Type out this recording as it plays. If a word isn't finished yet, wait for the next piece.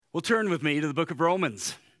Well, turn with me to the book of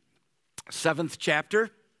Romans, 7th chapter.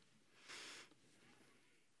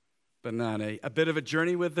 Been on a bit of a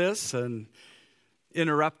journey with this and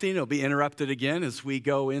interrupting. It'll be interrupted again as we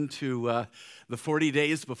go into the 40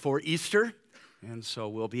 days before Easter. And so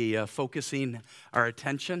we'll be focusing our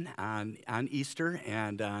attention on Easter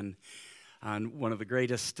and on one of the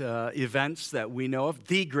greatest events that we know of,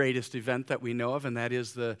 the greatest event that we know of, and that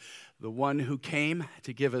is the one who came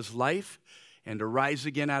to give us life and to rise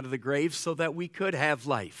again out of the grave so that we could have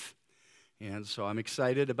life. And so I'm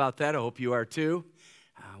excited about that. I hope you are too.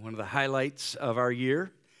 One of the highlights of our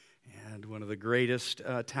year and one of the greatest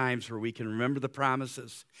times where we can remember the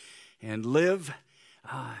promises and live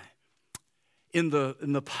in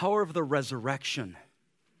the power of the resurrection,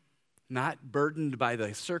 not burdened by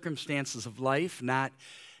the circumstances of life, not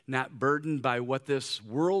burdened by what this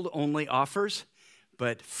world only offers,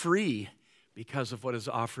 but free because of what is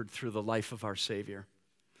offered through the life of our Savior.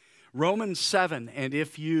 Romans 7, and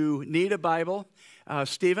if you need a Bible,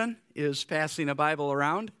 Stephen is passing a Bible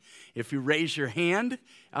around. If you raise your hand,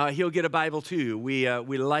 he'll get a Bible too. We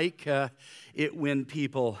like it when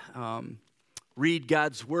people read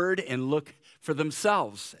God's Word and look for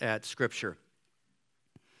themselves at Scripture.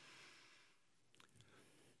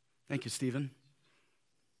 Thank you, Stephen.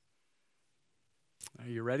 Are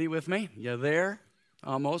you ready with me? You there?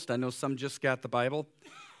 Almost. I know some just got the Bible.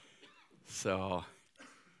 So,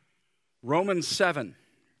 Romans 7.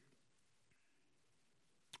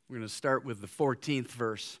 We're going to start with the 14th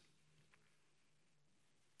verse.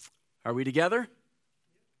 Are we together?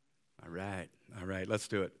 All right, let's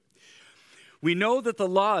do it. We know that the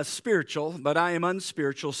law is spiritual, but I am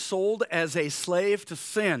unspiritual, sold as a slave to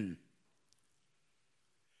sin.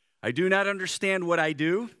 I do not understand what I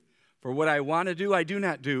do, for what I want to do, I do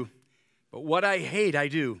not do. But what I hate, I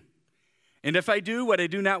do. And if I do what I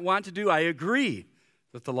do not want to do, I agree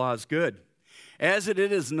that the law is good. As it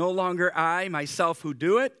is no longer I, myself, who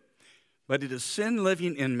do it, but it is sin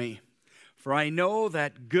living in me. For I know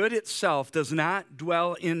that good itself does not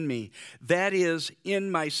dwell in me. That is, in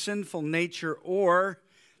my sinful nature, or,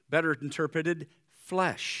 better interpreted,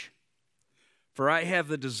 flesh. For I have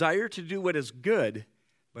the desire to do what is good,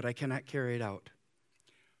 but I cannot carry it out.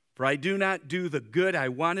 For I do not do the good I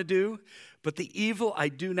want to do, but the evil I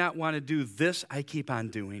do not want to do, this I keep on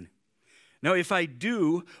doing. Now, if I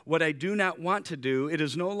do what I do not want to do, it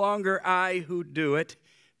is no longer I who do it,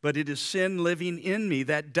 but it is sin living in me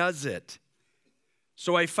that does it.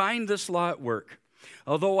 So I find this law at work.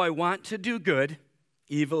 Although I want to do good,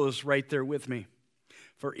 evil is right there with me.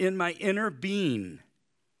 For in my inner being,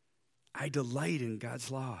 I delight in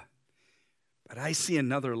God's law. But I see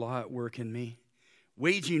another law at work in me,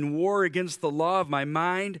 waging war against the law of my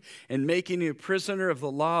mind and making me a prisoner of the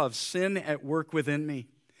law of sin at work within me.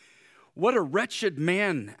 What a wretched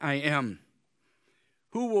man I am.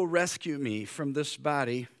 Who will rescue me from this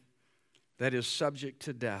body that is subject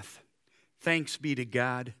to death? Thanks be to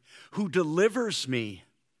God, who delivers me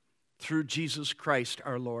through Jesus Christ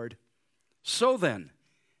our Lord. So then,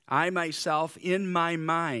 I myself in my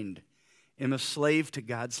mind am a slave to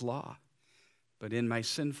God's law, but in my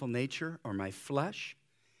sinful nature or my flesh,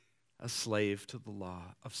 a slave to the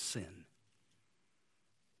law of sin.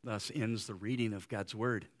 Thus ends the reading of God's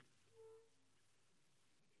word.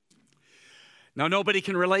 Now, nobody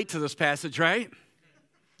can relate to this passage, right?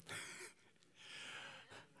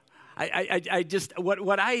 I just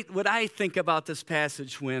what I think about this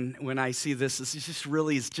passage when I see this is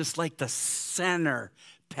it's just like the center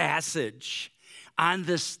passage on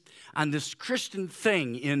this Christian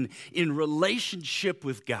thing in relationship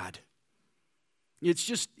with God.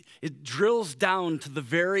 It drills down to the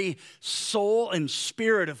very soul and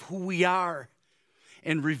spirit of who we are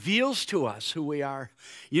and reveals to us who we are.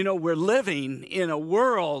 You know, we're living in a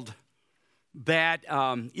world that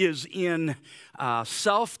is in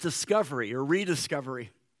self-discovery or rediscovery.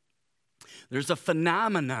 There's a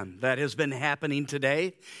phenomenon that has been happening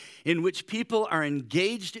today in which people are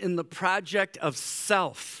engaged in the project of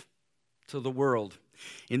self to the world.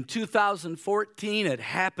 In 2014, it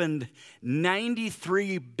happened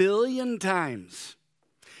 93 billion times.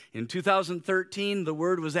 In 2013, the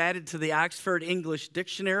word was added to the Oxford English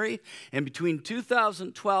Dictionary, and between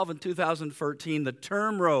 2012 and 2014, the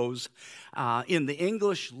term rose in the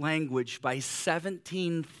English language by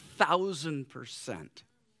 17,000%.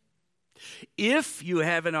 If you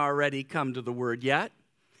haven't already come to the word yet,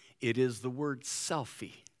 it is the word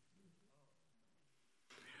selfie.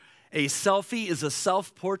 A selfie is a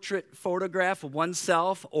self-portrait photograph of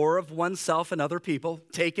oneself or of oneself and other people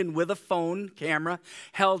taken with a phone camera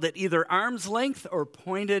held at either arm's length or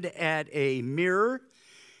pointed at a mirror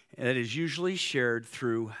that is usually shared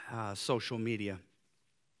through social media.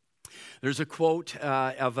 There's a quote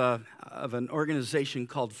of an organization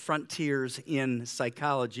called Frontiers in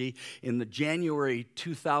Psychology in the January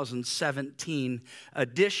 2017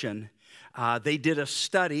 edition. They did a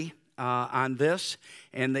study on this,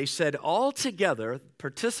 and they said altogether,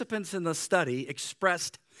 participants in the study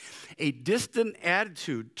expressed a distant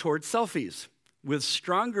attitude toward selfies with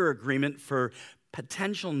stronger agreement for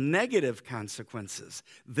potential negative consequences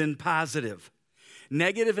than positive.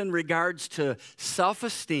 Negative in regards to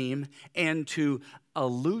self-esteem and to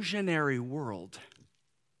illusionary world.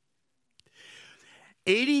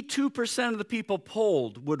 82% of the people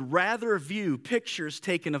polled would rather view pictures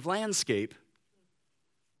taken of landscape,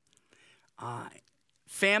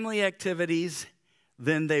 family activities,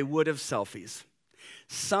 than they would of selfies.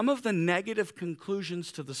 Some of the negative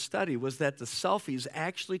conclusions to the study was that the selfies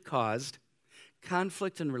actually caused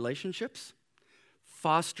conflict in relationships,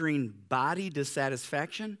 fostering body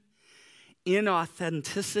dissatisfaction,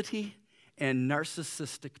 inauthenticity, and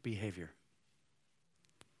narcissistic behavior.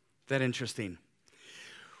 That interesting.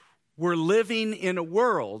 We're living in a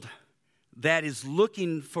world that is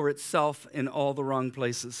looking for itself in all the wrong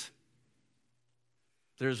places.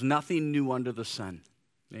 There's nothing new under the sun.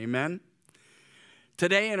 Amen?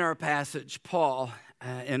 Today in our passage, Paul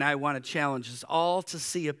and I want to challenge us all to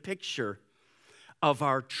see a picture of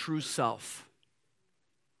our true self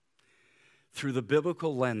through the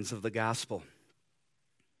biblical lens of the gospel.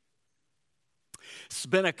 It's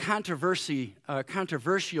been a controversial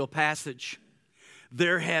passage.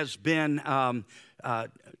 There has been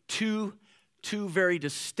two very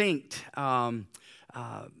distinct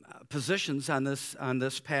positions on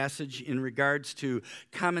this passage in regards to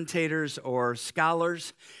commentators or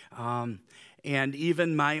scholars. And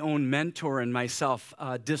even my own mentor and myself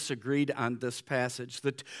disagreed on this passage.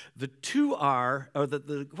 The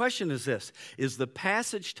question is this: is the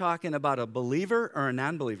passage talking about a believer or a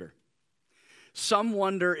non-believer? Some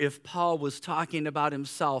wonder if Paul was talking about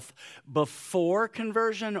himself before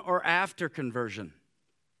conversion or after conversion.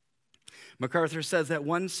 MacArthur says that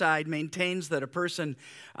one side maintains that a person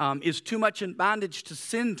is too much in bondage to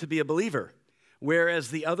sin to be a believer, whereas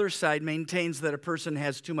the other side maintains that a person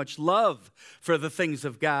has too much love for the things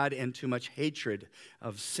of God and too much hatred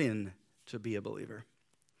of sin to be a believer.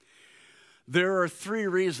 There are three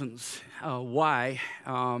reasons why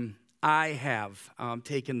I have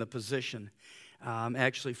taken the position.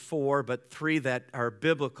 Actually four, but three that are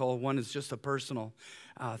biblical. One is just a personal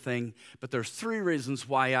thing. But there's three reasons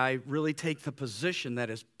why I really take the position that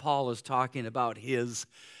as Paul is talking about his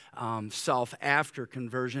self after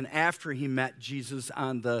conversion, after he met Jesus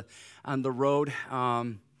on the road,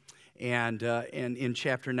 and in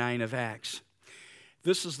chapter 9 of Acts.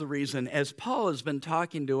 This is the reason. As Paul has been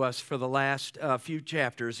talking to us for the last few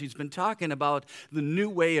chapters, he's been talking about the new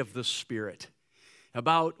way of the Spirit,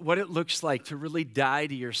 about what it looks like to really die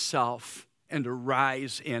to yourself and to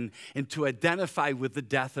rise and to identify with the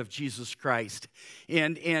death of Jesus Christ.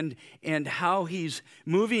 And how he's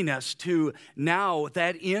moving us to now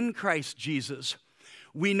that in Christ Jesus,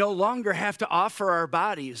 we no longer have to offer our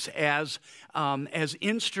bodies as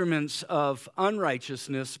instruments of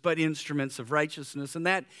unrighteousness, but instruments of righteousness. And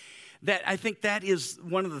that I think that is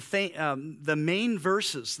one of the main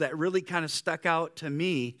verses that really kind of stuck out to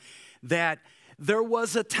me, that there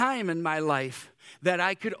was a time in my life that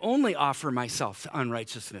I could only offer myself to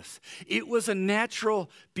unrighteousness. It was a natural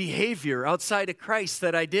behavior outside of Christ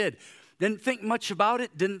that I did. Didn't think much about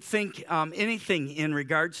it, didn't think anything in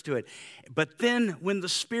regards to it. But then when the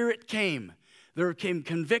Spirit came, there came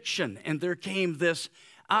conviction, and there came this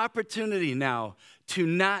opportunity now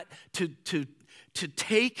to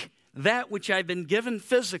take that which I've been given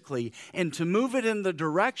physically and to move it in the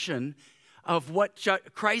direction of what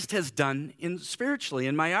Christ has done spiritually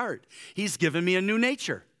in my heart. He's given me a new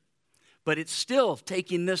nature. But it's still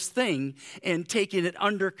taking this thing and taking it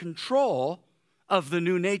under control of the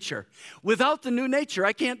new nature. Without the new nature,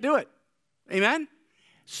 I can't do it. Amen?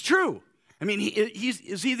 It's true. I mean,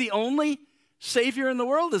 is he the only Savior in the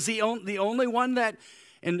world? Is he the only one that,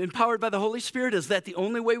 and empowered by the Holy Spirit, is that the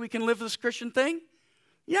only way we can live this Christian thing?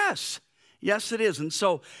 Yes. Yes, it is. And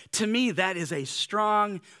so, to me, that is a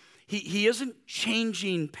strong... He isn't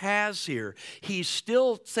changing paths here. He's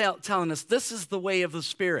still telling us this is the way of the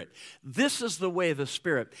Spirit. This is the way of the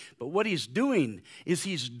Spirit. But what he's doing is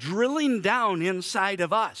he's drilling down inside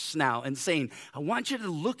of us now and saying, I want you to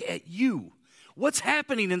look at you. What's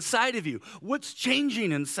happening inside of you? What's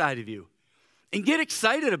changing inside of you? And get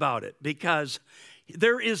excited about it, because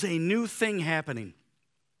there is a new thing happening.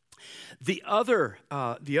 The other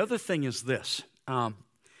thing is this.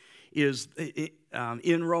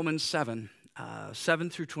 in Romans 7, 7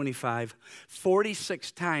 through 25,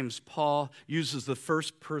 46 times Paul uses the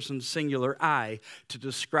first person singular I to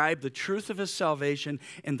describe the truth of his salvation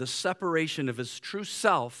and the separation of his true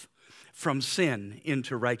self from sin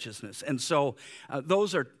into righteousness. And so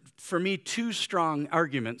those are, for me, two strong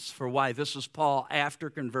arguments for why this is Paul after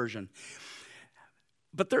conversion.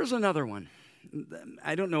 But there's another one.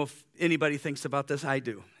 I don't know if anybody thinks about this. I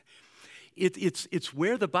do. It's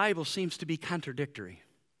where the Bible seems to be contradictory.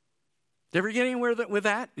 Did you ever get anywhere with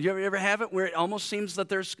that? You ever have it where it almost seems that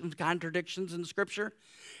there's contradictions in Scripture?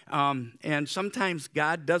 And sometimes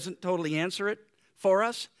God doesn't totally answer it for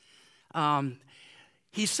us.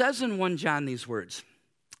 He says in 1 John these words.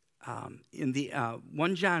 In the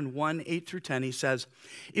 1 John 1, 8 through 10, he says,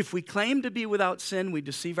 if we claim to be without sin, we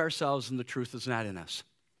deceive ourselves and the truth is not in us.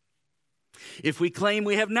 If we claim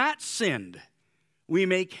we have not sinned, we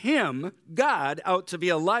make him, God, out to be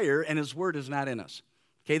a liar and his word is not in us.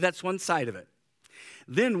 Okay, that's one side of it.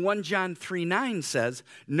 Then 1 John 3, 9 says,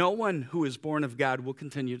 no one who is born of God will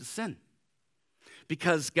continue to sin.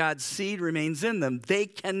 Because God's seed remains in them, they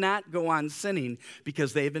cannot go on sinning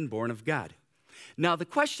because they've been born of God. Now, the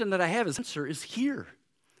question that I have is here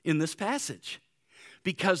in this passage.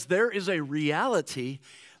 Because there is a reality,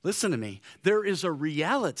 listen to me, there is a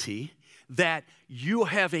reality that you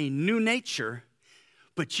have a new nature,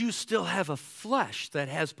 but you still have a flesh that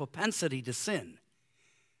has propensity to sin.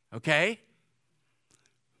 Okay?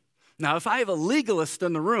 Now, if I have a legalist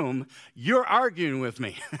in the room, you're arguing with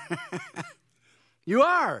me. You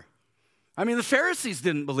are. I mean, the Pharisees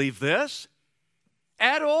didn't believe this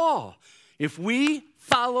at all. If we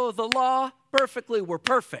follow the law perfectly, we're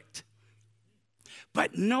perfect.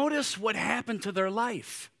 But notice what happened to their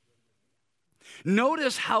life.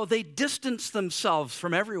 Notice how they distanced themselves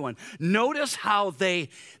from everyone. Notice how they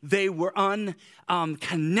were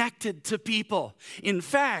unconnected to people. In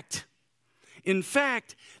fact,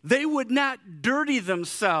 they would not dirty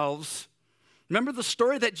themselves. Remember the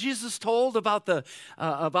story that Jesus told about the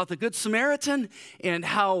Good Samaritan and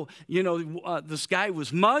how, this guy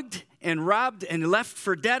was mugged and robbed and left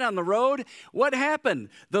for dead on the road? What happened?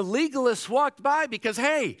 The legalists walked by because,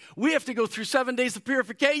 hey, we have to go through 7 days of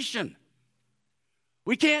purification.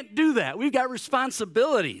 We can't do that. We've got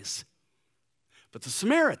responsibilities. But the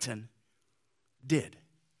Samaritan did.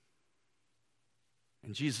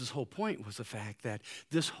 And Jesus' whole point was the fact that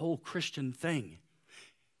this whole Christian thing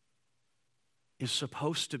is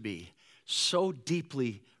supposed to be so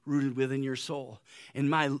deeply rooted within your soul. And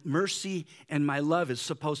my mercy and my love is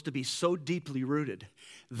supposed to be so deeply rooted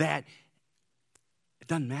that it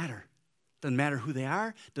doesn't matter. It doesn't matter who they are.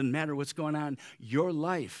 It doesn't matter what's going on. Your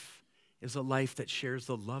life is a life that shares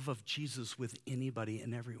the love of Jesus with anybody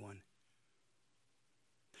and everyone.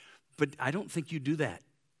 But I don't think you do that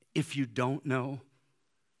if you don't know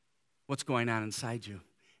what's going on inside you.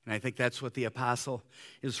 And I think that's what the apostle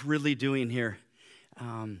is really doing here.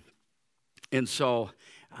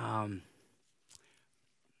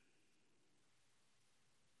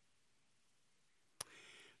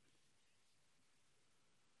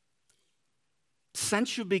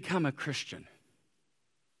 Since you become a Christian,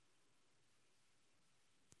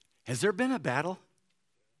 has there been a battle?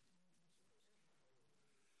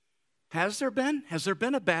 Has there been? Has there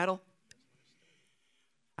been a battle?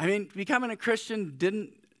 I mean, becoming a Christian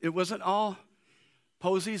it wasn't all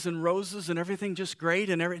posies and roses and everything just great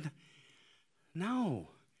and everything. No.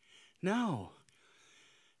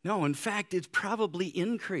 In fact, it's probably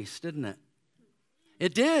increased, didn't it?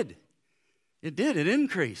 It did. It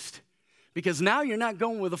increased. Because now you're not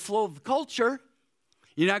going with the flow of the culture.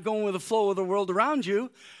 You're not going with the flow of the world around you.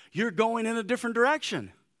 You're going in a different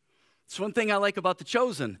direction. It's one thing I like about The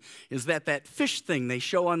Chosen is that fish thing they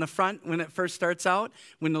show on the front when it first starts out,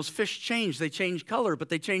 when those fish change, they change color, but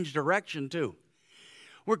they change direction too.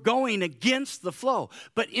 We're going against the flow.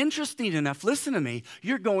 But interesting enough, listen to me,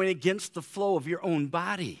 you're going against the flow of your own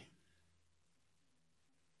body.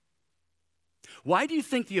 Why do you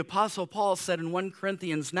think the Apostle Paul said in 1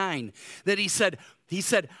 Corinthians 9 that he said,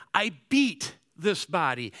 I beat this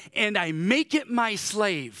body and I make it my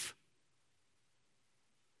slave,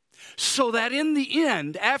 so that in the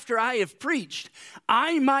end, after I have preached,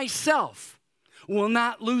 I myself will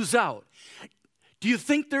not lose out. Do you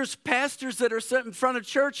think there's pastors that are sitting in front of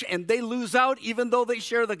church and they lose out even though they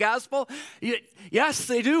share the gospel? Yes,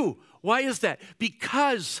 they do. Why is that?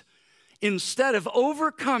 Because instead of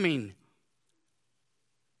overcoming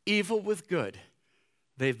evil with good,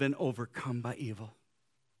 they've been overcome by evil.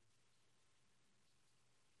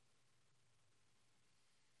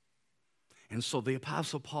 And so the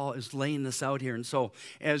Apostle Paul is laying this out here. And so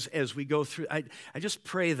as we go through, I just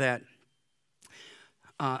pray that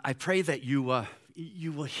I pray that you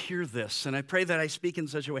will hear this, and I pray that I speak in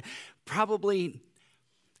such a way. Probably,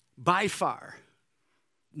 by far,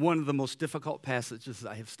 one of the most difficult passages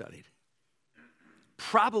I have studied.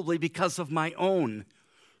 Probably because of my own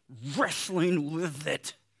wrestling with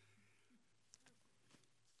it.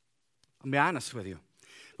 I'll be honest with you.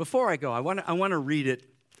 Before I go, I want to read it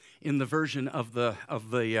in the version of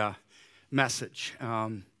the message.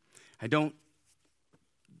 I don't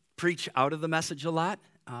preach out of the message a lot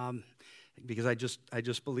because I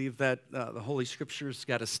just believe that the Holy Scripture's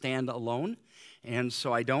got to stand alone, and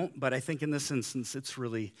so I don't. But I think in this instance, it's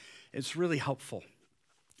really helpful.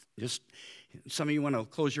 Just some of you want to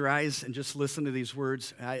close your eyes and just listen to these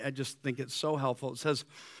words. I just think it's so helpful. It says,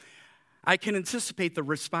 I can anticipate the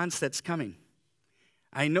response that's coming.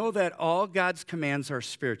 I know that all God's commands are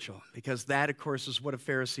spiritual, because that, of course, is what a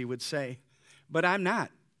Pharisee would say. But I'm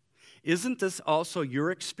not. Isn't this also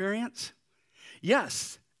your experience?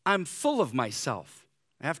 Yes, I'm full of myself.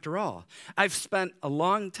 After all, I've spent a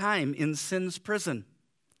long time in sin's prison.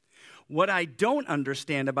 What I don't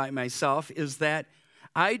understand about myself is that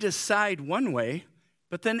I decide one way,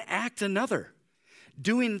 but then act another,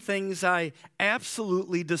 doing things I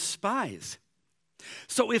absolutely despise.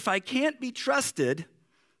 So if I can't be trusted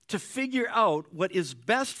to figure out what is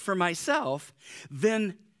best for myself,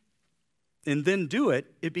 then do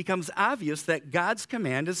it, it becomes obvious that God's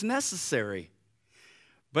command is necessary.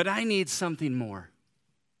 But I need something more.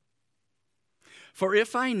 For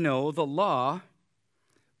if I know the law,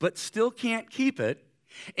 but still can't keep it,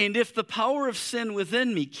 and if the power of sin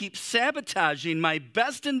within me keeps sabotaging my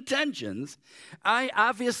best intentions, I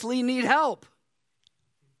obviously need help.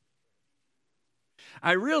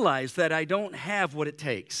 I realize that I don't have what it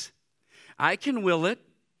takes. I can will it,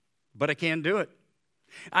 but I can't do it.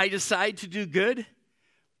 I decide to do good,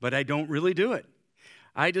 but I don't really do it.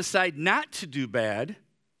 I decide not to do bad,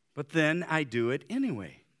 but then I do it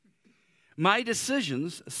anyway. My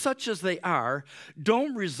decisions, such as they are,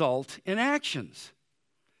 don't result in actions.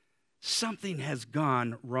 Something has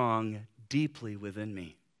gone wrong deeply within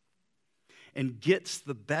me and gets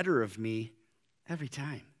the better of me every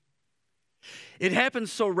time. It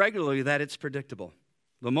happens so regularly that it's predictable.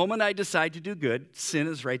 The moment I decide to do good, sin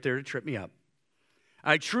is right there to trip me up.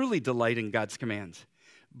 I truly delight in God's commands,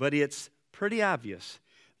 but it's pretty obvious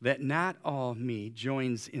that not all me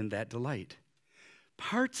joins in that delight.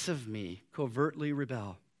 Parts of me covertly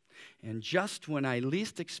rebel, and just when I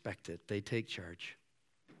least expect it, they take charge.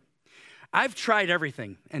 I've tried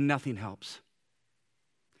everything, and nothing helps.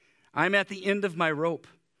 I'm at the end of my rope.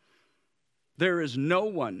 There is no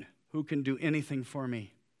one who can do anything for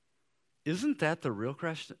me. Isn't that the real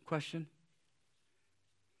question?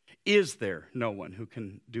 Is there no one who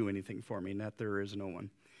can do anything for me? Not there is no one.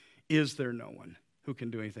 Is there no one who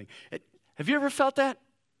can do anything? Have you ever felt that?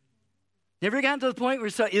 You ever gotten to the point where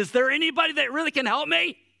you say, is there anybody that really can help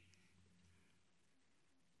me?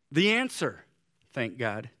 The answer, thank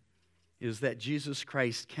God, is that Jesus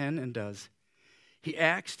Christ can and does. He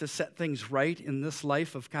acts to set things right in this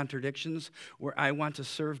life of contradictions where I want to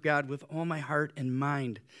serve God with all my heart and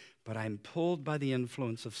mind, but I'm pulled by the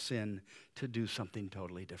influence of sin to do something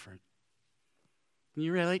totally different. Can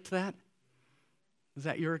you relate to that? Is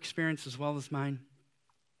that your experience as well as mine?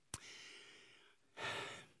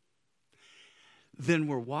 Then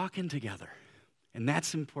we're walking together, and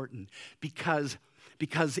that's important because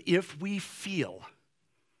if we feel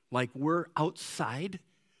like we're outside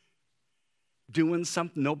doing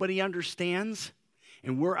something nobody understands,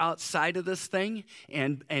 and we're outside of this thing,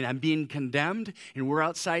 and I'm being condemned, and we're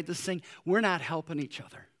outside this thing, we're not helping each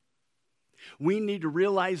other. We need to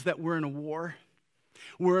realize that we're in a war.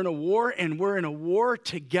 We're in a war, and we're in a war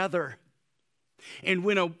together. And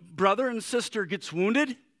when a brother and sister gets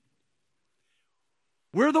wounded,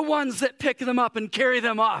 we're the ones that pick them up and carry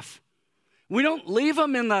them off. We don't leave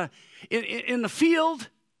them in the field.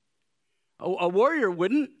 A warrior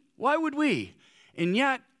wouldn't. Why would we? And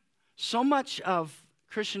yet, so much of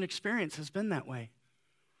Christian experience has been that way.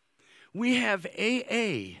 We have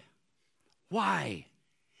AA. Why?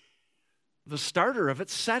 The starter of it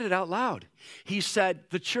said it out loud. He said,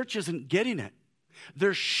 the church isn't getting it.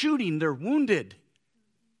 They're shooting, they're wounded,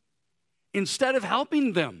 instead of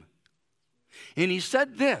helping them. And he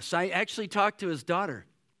said this. I actually talked to his daughter.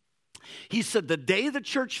 He said, the day the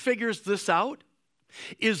church figures this out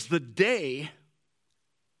is the day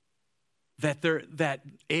that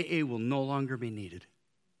AA will no longer be needed.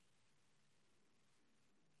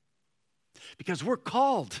 Because we're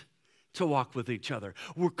called to walk with each other.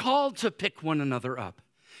 We're called to pick one another up.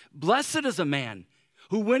 Blessed is a man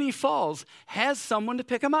who, when he falls, has someone to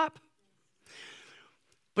pick him up.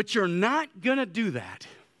 But you're not going to do that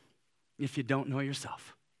if you don't know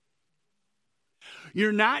yourself.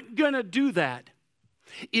 You're not going to do that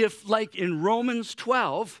if, like in Romans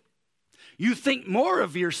 12, you think more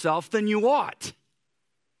of yourself than you ought.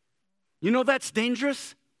 You know that's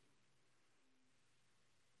dangerous?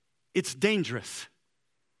 It's dangerous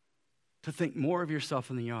to think more of yourself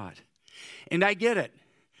than you ought. And I get it.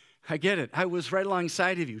 I was right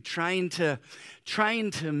alongside of you, trying to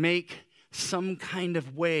make some kind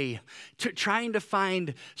of way, trying to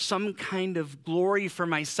find some kind of glory for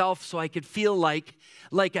myself so I could feel like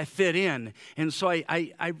I fit in. And so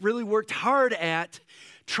I really worked hard at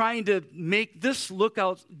trying to make this look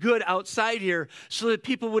good outside here so that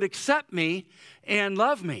people would accept me and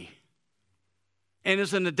love me. And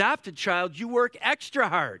as an adopted child, you work extra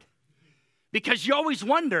hard because you always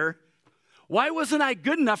wonder, why wasn't I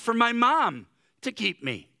good enough for my mom to keep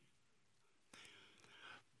me?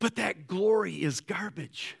 But that glory is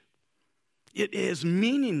garbage. It is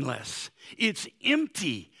meaningless. It's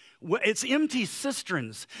empty. It's empty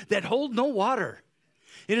cisterns that hold no water.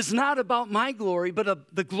 It is not about my glory,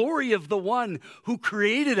 but the glory of the one who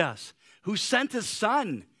created us, who sent his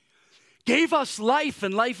son, gave us life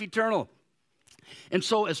and life eternal. And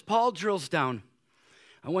so as Paul drills down,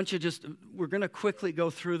 I want you we're going to quickly go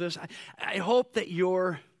through this. I hope that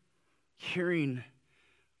you're hearing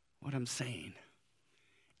what I'm saying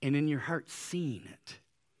and in your heart seeing it,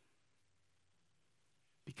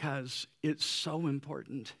 because it's so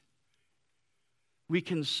important. We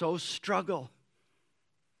can so struggle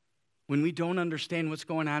when we don't understand what's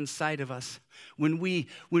going on inside of us, when we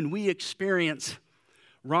experience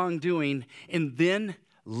wrongdoing and then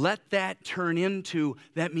let that turn into,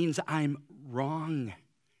 that means I'm wrong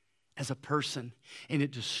as a person, and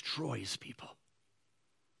it destroys people.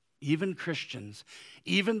 Even Christians,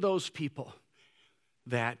 even those people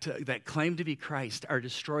that claim to be Christ are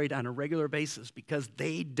destroyed on a regular basis because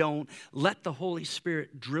they don't let the Holy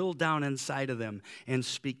Spirit drill down inside of them and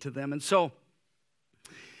speak to them. And so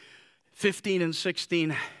 15 and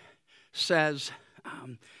 16 says,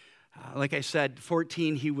 like I said,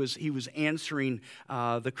 14, he was answering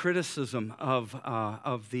the criticism of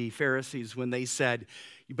the Pharisees when they said,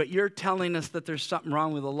 but you're telling us that there's something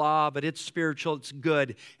wrong with the law, but it's spiritual, it's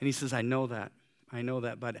good. And he says, I know that,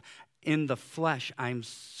 but in the flesh, I'm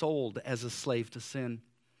sold as a slave to sin.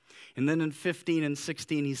 And then in 15 and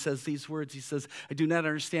 16, he says these words. He says, I do not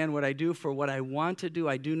understand what I do, for what I want to do,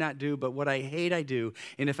 I do not do, but what I hate, I do.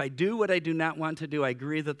 And if I do what I do not want to do, I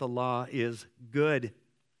agree that the law is good.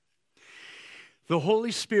 The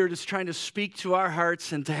Holy Spirit is trying to speak to our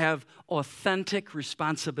hearts and to have authentic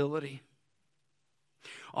responsibility.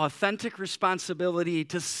 Authentic responsibility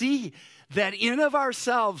to see that in of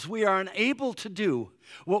ourselves we are unable to do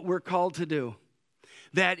what we're called to do.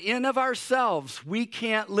 That in of ourselves we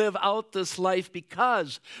can't live out this life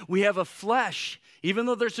because we have a flesh. Even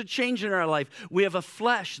though there's a change in our life, we have a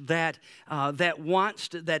flesh that wants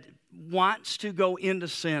to go into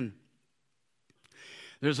sin.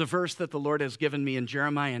 There's a verse that the Lord has given me in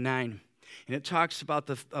Jeremiah 9, and it talks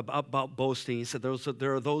about boasting. He said,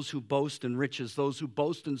 there are those who boast in riches, those who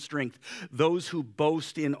boast in strength, those who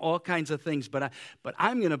boast in all kinds of things. But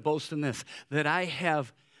I'm going to boast in this, that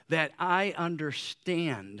I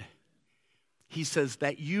understand. He says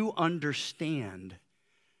that you understand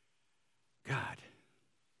God.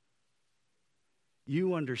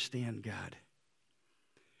 You understand God.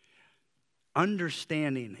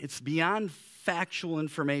 Understanding. It's beyond factual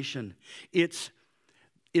information. It's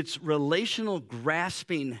relational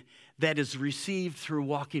grasping that is received through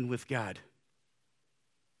walking with God.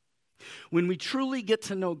 When we truly get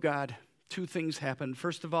to know God, two things happen.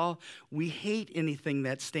 First of all, we hate anything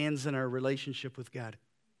that stands in our relationship with God.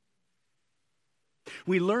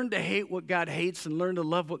 We learn to hate what God hates and learn to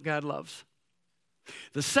love what God loves.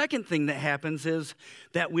 The second thing that happens is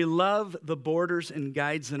that we love the borders and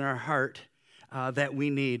guides in our heart that we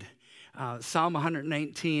need. Psalm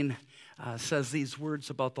 119 says these words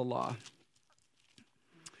about the law.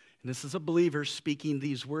 And this is a believer speaking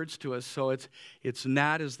these words to us, so it's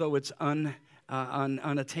not as though it's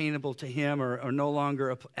unattainable to him or no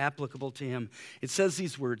longer applicable to him. It says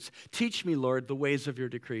these words, teach me, Lord, the ways of your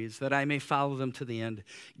decrees, that I may follow them to the end.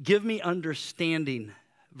 Give me understanding,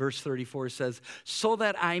 verse 34 says, so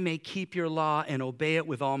that I may keep your law and obey it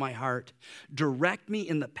with all my heart. Direct me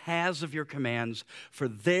in the paths of your commands, for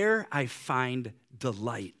there I find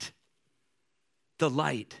delight.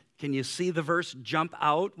 Delight. Can you see the verse jump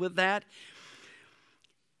out with that?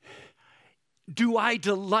 Do I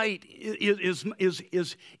delight?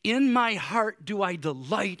 Is in my heart, do I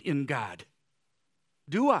delight in God?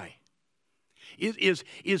 Do I?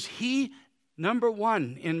 Is he number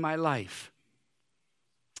one in my life,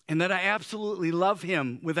 and that I absolutely love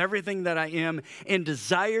him with everything that I am and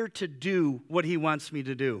desire to do what he wants me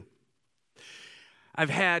to do. I've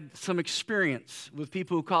had some experience with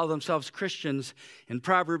people who call themselves Christians, and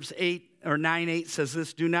Proverbs 9:8 says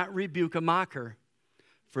this, do not rebuke a mocker,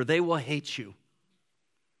 for they will hate you.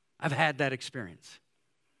 I've had that experience.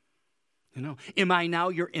 Am I now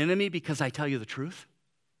your enemy because I tell you the truth?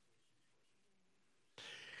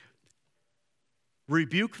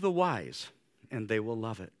 Rebuke the wise, and they will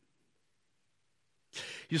love it.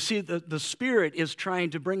 You see, the Spirit is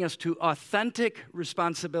trying to bring us to authentic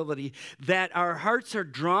responsibility, that our hearts are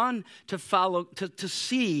drawn to follow, to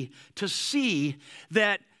see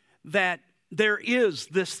that there is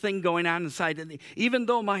this thing going on inside. And even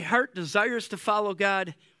though my heart desires to follow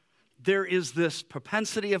God, there is this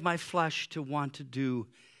propensity of my flesh to want to do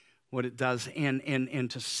what it does and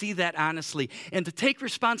to see that honestly and to take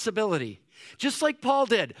responsibility. Just like Paul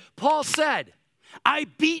did. Paul said, I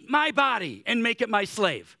beat my body and make it my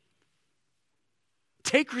slave.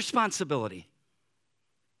 Take responsibility.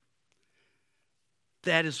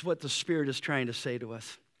 That is what the Spirit is trying to say to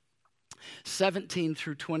us. 17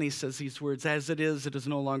 through 20 says these words, as it is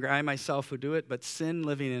no longer I myself who do it, but sin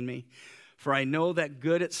living in me. For I know that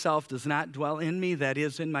good itself does not dwell in me, that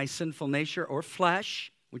is, in my sinful nature or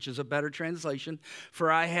flesh, which is a better translation.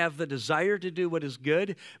 For I have the desire to do what is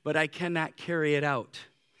good, but I cannot carry it out.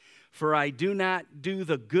 For I do not do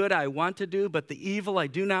the good I want to do, but the evil I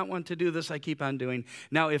do not want to do, this I keep on doing.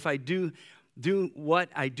 Now, if I do what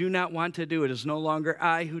I do not want to do, it is no longer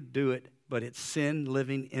I who do it, but it's sin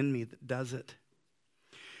living in me that does it.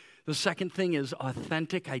 The second thing is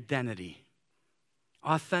authentic identity.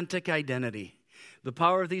 Authentic identity. The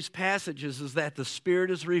power of these passages is that the Spirit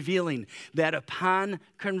is revealing that upon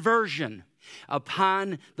conversion,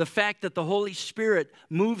 upon the fact that the Holy Spirit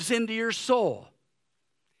moves into your soul,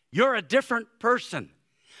 you're a different person.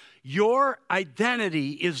 Your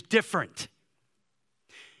identity is different.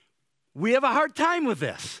 We have a hard time with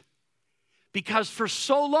this because for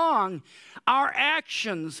so long, our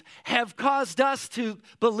actions have caused us to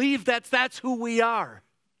believe that that's who we are.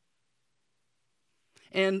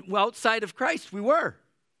 And outside of Christ, we were.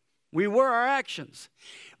 We were our actions.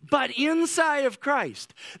 But inside of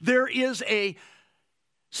Christ, there is a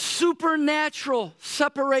supernatural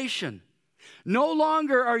separation. No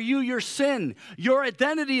longer are you your sin. Your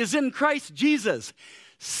identity is in Christ Jesus.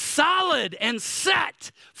 Solid and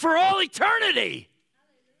set for all eternity.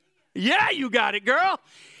 Yeah, you got it, girl.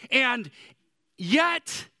 And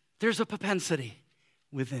yet, there's a propensity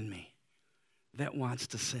within me that wants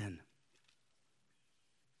to sin.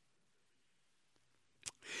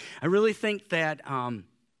 I really think that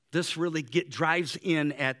this really drives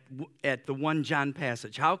in at the 1 John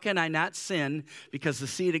passage. How can I not sin because the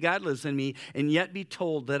seed of God lives in me and yet be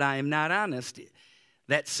told that I am not honest?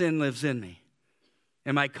 That sin lives in me.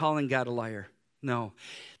 Am I calling God a liar? No.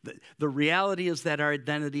 The reality is that our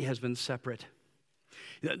identity has been separate.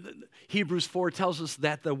 Hebrews 4 tells us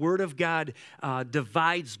that the Word of God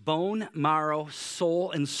divides bone, marrow,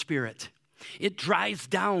 soul, and spirit. It drives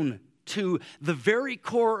down to the very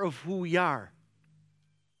core of who we are.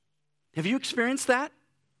 Have you experienced that?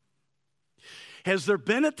 Has there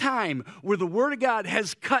been a time where the Word of God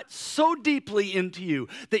has cut so deeply into you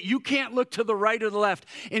that you can't look to the right or the left?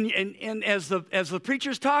 And as the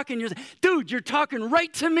preacher's talking, you're saying, dude, you're talking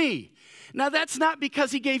right to me. Now, that's not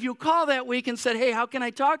because he gave you a call that week and said, hey, how can I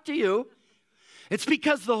talk to you? It's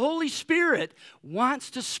because the Holy Spirit wants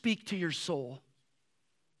to speak to your soul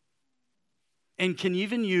and can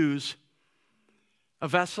even use a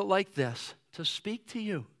vessel like this to speak to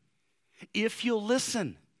you if you'll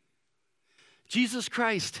listen. Jesus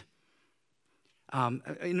Christ,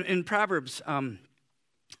 in Proverbs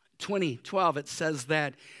 20:12, it says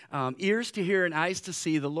that ears to hear and eyes to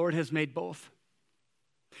see, the Lord has made both.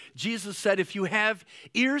 Jesus said, if you have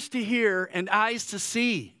ears to hear and eyes to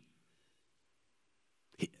see,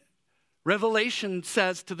 Revelation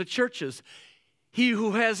says to the churches, he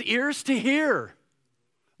who has ears to hear,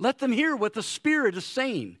 let them hear what the Spirit is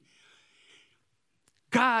saying.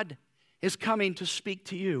 God is coming to speak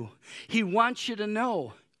to you. He wants you to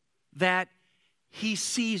know that he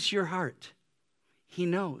sees your heart. He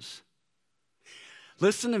knows.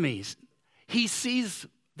 Listen to me. He sees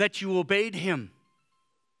that you obeyed him.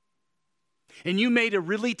 And you made a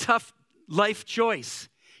really tough life choice.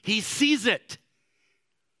 He sees it.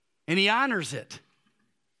 And he honors it.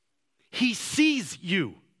 He sees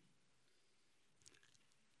you.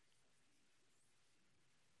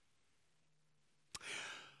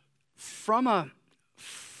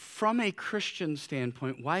 from a Christian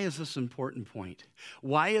standpoint, why is this an important point?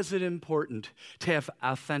 Why is it important to have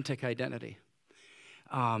authentic identity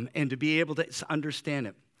and to be able to understand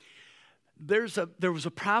it? There was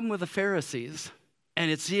a problem with the Pharisees,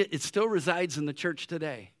 and it still resides in the church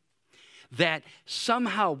today, that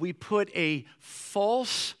somehow we put a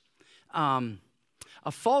false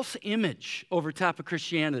image over top of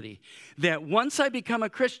Christianity, that once I become a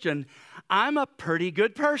Christian, I'm a pretty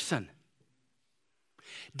good person.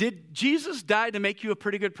 Did Jesus die to make you a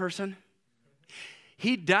pretty good person?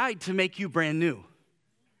 He died to make you brand new.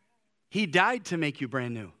 He died to make you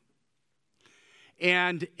brand new.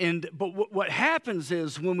 But what happens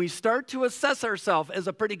is when we start to assess ourselves as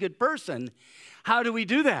a pretty good person, how do we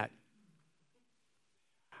do that?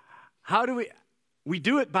 We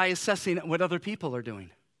do it by assessing what other people are doing.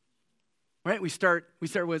 Right? We start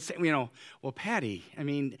with saying, well, Patty,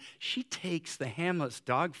 she takes the Hamlet's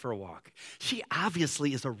dog for a walk. She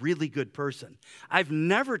obviously is a really good person. I've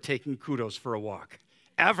never taken Kudos for a walk,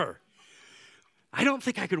 ever. I don't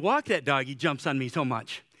think I could walk that dog. He jumps on me so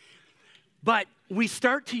much. But we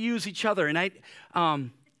start to use each other. And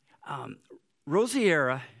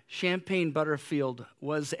Rosiera Champagne Butterfield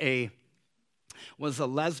was a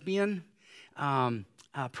lesbian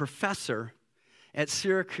professor at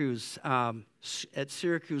Syracuse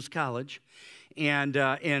College, and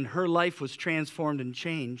her life was transformed and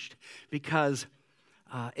changed because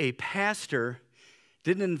a pastor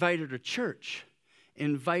didn't invite her to church,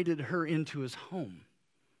 invited her into his home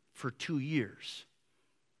for 2 years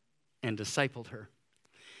and discipled her.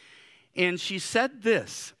 And she said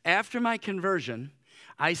this: after my conversion,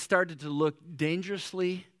 I started to look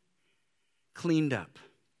dangerously cleaned up.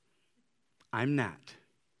 I'm not.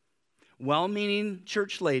 Well-meaning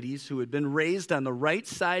church ladies who had been raised on the right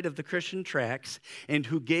side of the Christian tracks and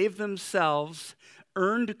who gave themselves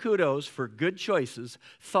earned kudos for good choices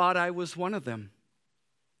thought I was one of them.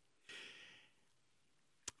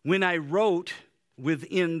 When I wrote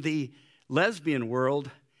within the lesbian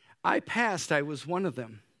world, I passed, I was one of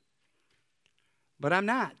them. But I'm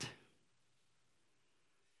not.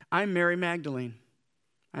 I'm Mary Magdalene.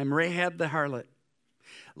 I'm Rahab the harlot.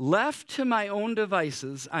 Left to my own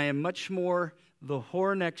devices, I am much more the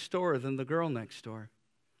whore next door than the girl next door.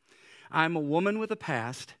 I'm a woman with a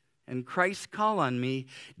past, and Christ's call on me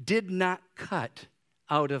did not cut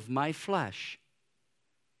out of my flesh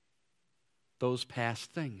those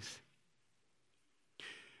past things.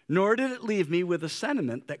 Nor did it leave me with a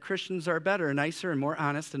sentiment that Christians are better, nicer, and more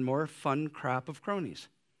honest, and more fun crop of cronies.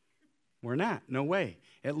 We're not. No way.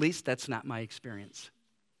 At least that's not my experience.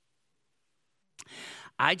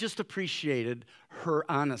 I just appreciated her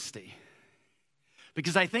honesty,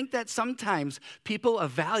 because I think that sometimes people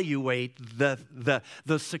evaluate the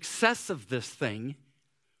success of this thing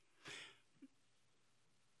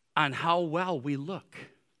on how well we look.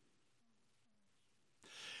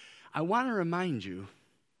 I want to remind you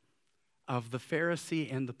of the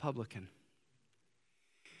Pharisee and the publican.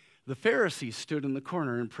 The Pharisee stood in the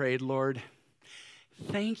corner and prayed, Lord,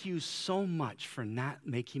 thank you so much for not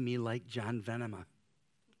making me like John Venema.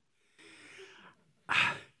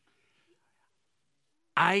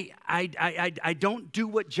 I don't do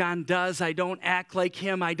what John does. I don't act like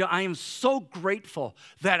him. I am so grateful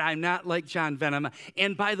that I'm not like John Venema.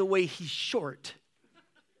 And by the way, he's short.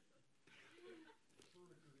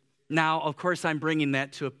 Now, of course, I'm bringing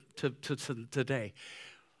that to today.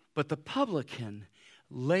 But the publican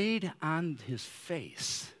laid on his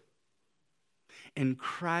face and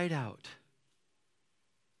cried out,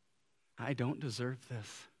 I don't deserve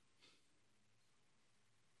this.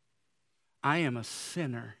 I am a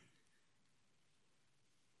sinner.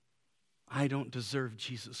 I don't deserve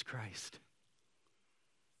Jesus Christ.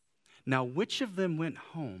 Now, which of them went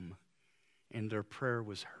home and their prayer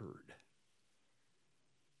was heard?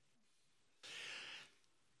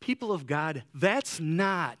 People of God, that's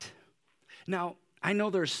not. Now, I know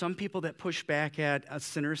there are some people that push back at a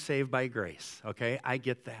sinner saved by grace, okay? I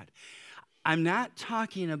get that. I'm not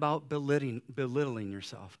talking about belittling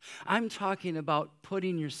yourself. I'm talking about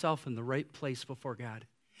putting yourself in the right place before God.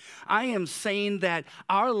 I am saying that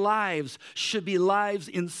our lives should be lives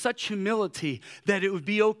in such humility that it would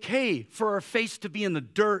be okay for our face to be in the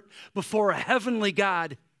dirt before a heavenly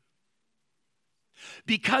God,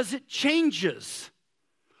 because it changes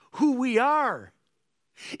who we are.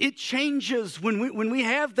 It changes when we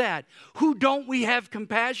have that. Who don't we have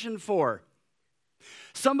compassion for?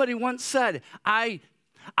 Somebody once said, I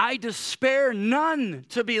despair none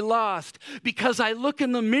to be lost because I look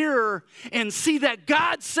in the mirror and see that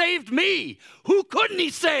God saved me. Who couldn't he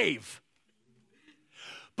save?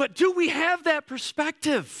 But do we have that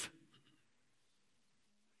perspective?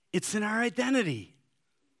 It's in our identity.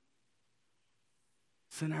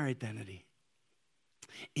 It's in our identity.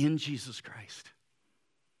 In Jesus Christ.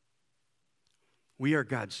 We are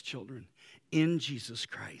God's children. In Jesus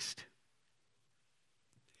Christ.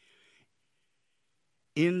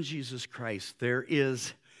 In Jesus Christ, there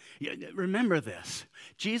is, remember this,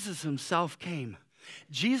 Jesus himself came.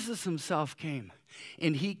 Jesus himself came.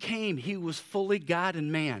 And he was fully God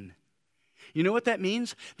and man. You know what that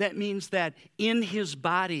means? That means that in his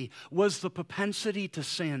body was the propensity to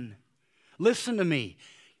sin. Listen to me.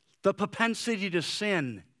 The propensity to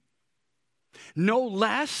sin. No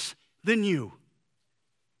less than you.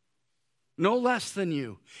 No less than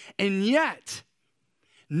you. And yet,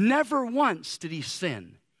 never once did he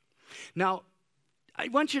sin. Now, I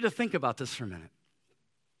want you to think about this for a minute.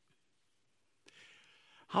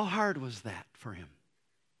 How hard was that for him?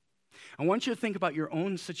 I want you to think about your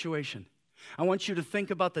own situation. I want you to think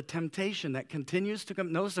about the temptation that continues to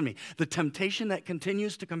come. Notice to me, the temptation that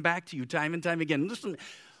continues to come back to you time and time again. Listen,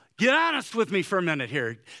 get honest with me for a minute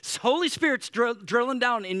here. Holy Spirit's drilling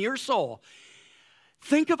down in your soul.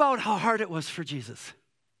 Think about how hard it was for Jesus.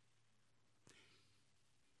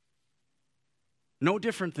 No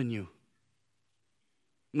different than you.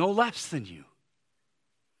 No less than you.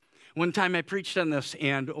 One time I preached on this,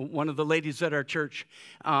 and one of the ladies at our church,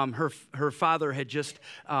 her father had just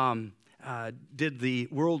did the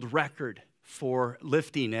world record for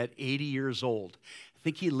lifting at 80 years old. I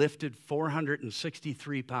think he lifted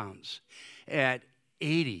 463 pounds at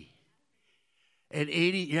 80. At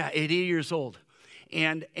 80 years old.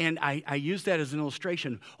 And I use that as an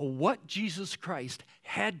illustration of what Jesus Christ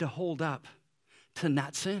had to hold up to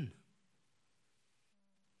not sin.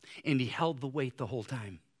 And he held the weight the whole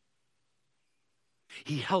time.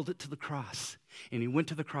 He held it to the cross, and he went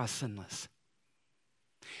to the cross sinless.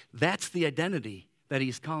 That's the identity that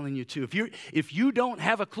he's calling you to. If you don't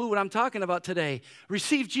have a clue what I'm talking about today,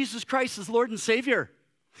 receive Jesus Christ as Lord and Savior.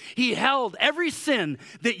 He held every sin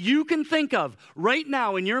that you can think of right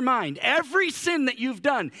now in your mind, every sin that you've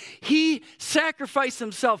done. He sacrificed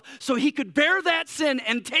himself so he could bear that sin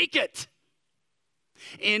and take it.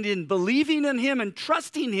 And in believing in him and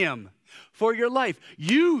trusting him for your life,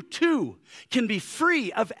 you too can be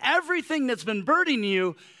free of everything that's been burdening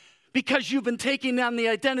you because you've been taking on the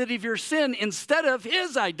identity of your sin instead of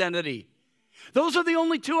his identity. Those are the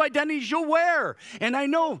only two identities you'll wear. And I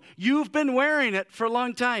know you've been wearing it for a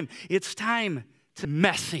long time. It's time to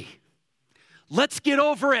messy. Let's get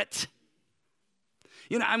over it.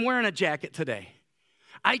 You know, I'm wearing a jacket today.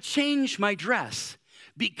 I changed my dress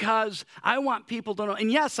because I want people to know.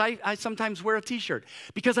 And yes, I sometimes wear a t-shirt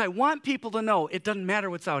because I want people to know it doesn't matter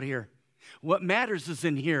what's out here. What matters is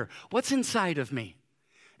in here. What's inside of me?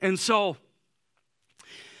 And so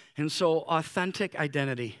authentic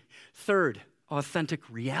identity. Third, authentic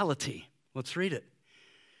reality. Let's read it.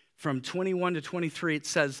 From 21 to 23, it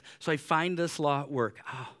says, so I find this law at work.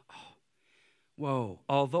 Whoa.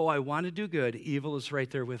 Although I want to do good, evil is right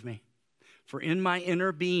there with me. For in my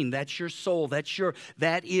inner being, that's your soul, that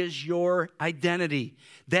is your identity.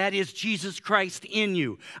 That is Jesus Christ in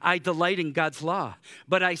you. I delight in God's law.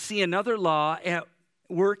 But I see another law at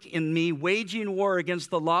work in me, waging war against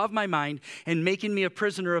the law of my mind and making me a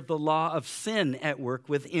prisoner of the law of sin at work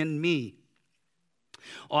within me.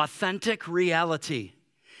 Authentic reality.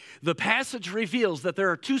 The passage reveals that there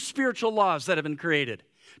are two spiritual laws that have been created.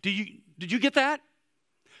 Did you get that?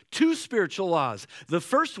 Two spiritual laws. The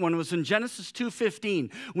first one was in Genesis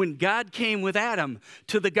 2:15 when God came with Adam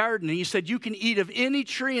to the garden. And he said, you can eat of any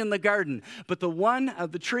tree in the garden, but the one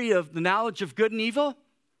of the tree of the knowledge of good and evil,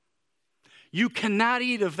 you cannot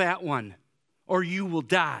eat of that one or you will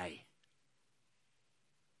die.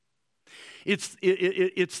 It's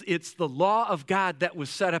the law of God that was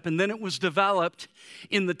set up, and then it was developed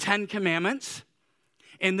in the 10 Commandments.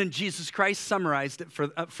 And then Jesus Christ summarized it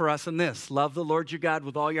for us in this. Love the Lord your God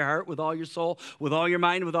with all your heart, with all your soul, with all your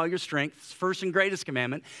mind, with all your strength. It's first and greatest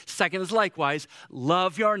commandment. Second is likewise,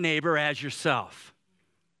 love your neighbor as yourself.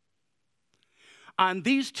 On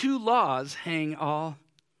these two laws hang all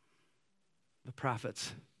the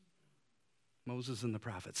prophets. Moses and the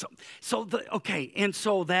prophets. So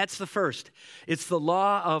that's the first. It's the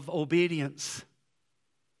law of obedience.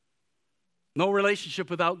 No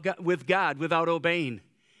relationship with God without obeying.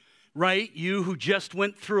 Right? You who just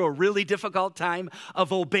went through a really difficult time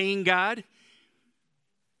of obeying God.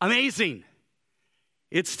 Amazing.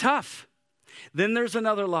 It's tough. Then there's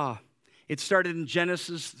another law. It started in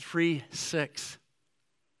Genesis 3:6.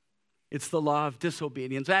 It's the law of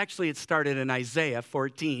disobedience. Actually, it started in Isaiah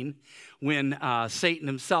 14 when Satan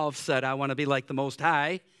himself said, I want to be like the Most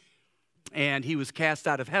High. and he was cast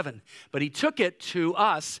out of heaven. But he took it to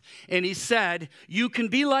us, and he said, you can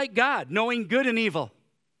be like God, knowing good and evil.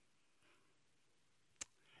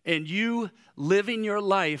 And you living your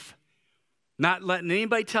life, not letting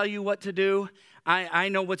anybody tell you what to do. I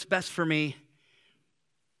know what's best for me.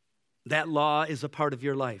 That law is a part of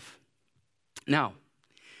your life. Now,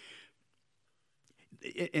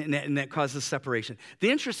 and that causes separation. The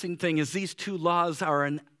interesting thing is these two laws are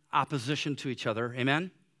in opposition to each other. Amen?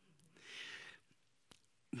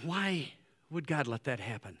 Why would God let that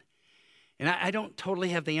happen? And I don't totally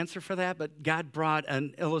have the answer for that, but God brought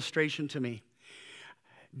an illustration to me.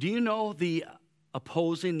 Do you know the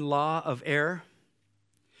opposing law of air?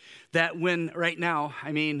 That when right now,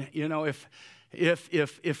 I mean, you know,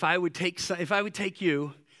 if I would take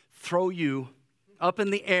you, throw you up in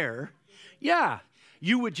the air, yeah,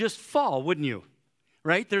 you would just fall, wouldn't you?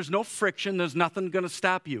 Right? There's no friction. There's nothing going to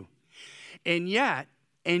stop you. And yet,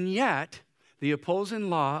 the opposing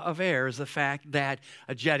law of air is the fact that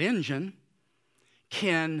a jet engine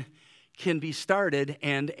can be started,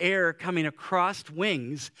 and air coming across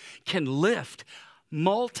wings can lift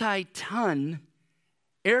multi-ton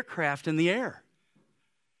aircraft in the air.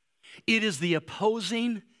 It is the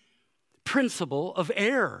opposing principle of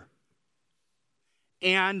air.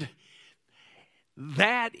 And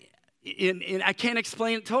that, and I can't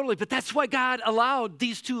explain it totally, but that's why God allowed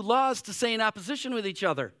these two laws to stay in opposition with each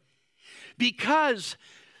other. Because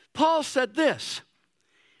Paul said this,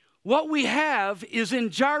 what we have is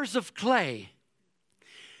in jars of clay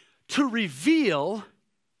to reveal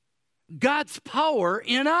God's power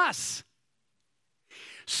in us.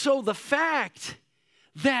 So the fact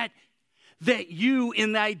that you,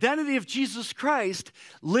 in the identity of Jesus Christ,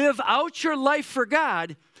 live out your life for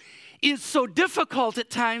God is so difficult at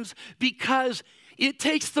times because it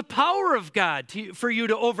takes the power of God for you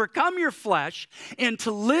to overcome your flesh and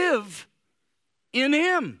to live in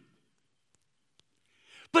Him.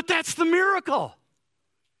 But that's the miracle.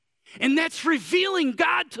 And that's revealing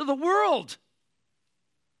God to the world.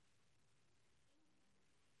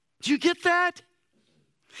 Do you get that?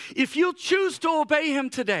 If you choose to obey Him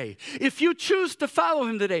today, if you choose to follow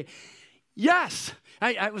Him today, yes.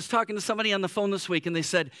 I was talking to somebody on the phone this week, and they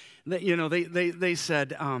said that, you know, they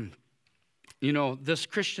said, you know, this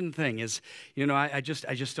Christian thing is, you know, I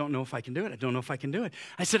just don't know if I can do it. I don't know if I can do it.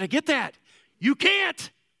 I said, I get that. You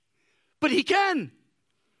can't, but He can.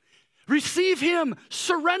 Receive Him,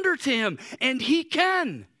 surrender to Him, and He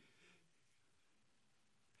can.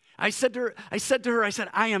 I said to her,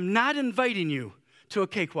 I am not inviting you to a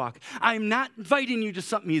cakewalk. I'm not inviting you to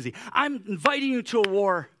something easy. I'm inviting you to a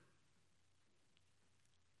war.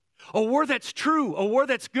 A war that's true, a war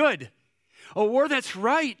that's good, a war that's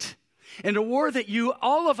right, and a war that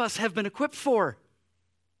all of us have been equipped for.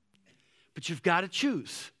 But you've got to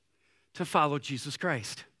choose to follow Jesus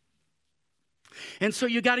Christ. And so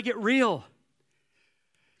you got to get real.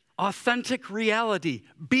 Authentic reality.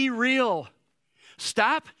 Be real.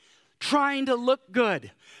 Stop trying to look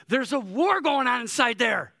good. There's a war going on inside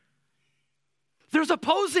there. There's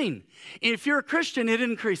opposing. If you're a Christian, it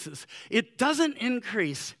increases. It doesn't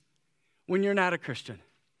increase when you're not a Christian.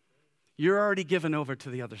 You're already given over to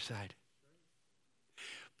the other side.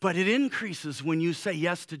 But it increases when you say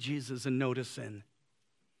yes to Jesus and no to sin.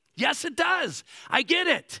 Yes, it does. I get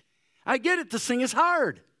it. I get it. This thing is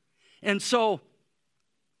hard. And so,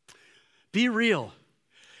 be real.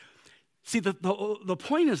 See, the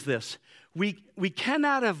point is this. We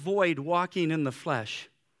cannot avoid walking in the flesh.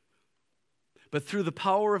 But through the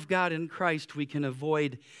power of God in Christ, we can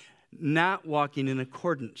avoid not walking in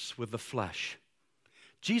accordance with the flesh.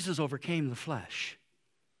 Jesus overcame the flesh.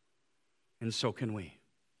 And so can we.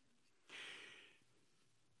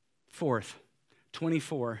 Fourth,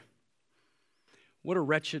 24. What a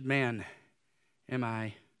wretched man am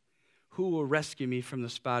I. Who will rescue me from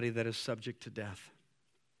this body that is subject to death?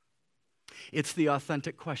 It's the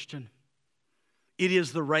authentic question. It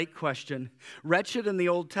is the right question. Wretched in the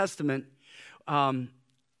Old Testament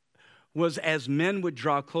was as men would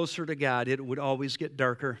draw closer to God, it would always get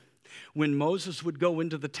darker. When Moses would go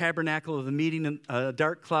into the tabernacle of the meeting, a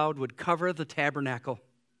dark cloud would cover the tabernacle.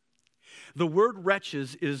 The word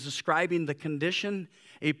wretches is describing the condition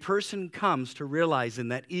a person comes to realizing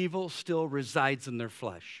that evil still resides in their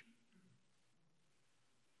flesh.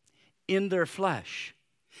 In their flesh,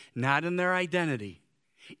 not in their identity.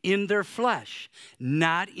 In their flesh,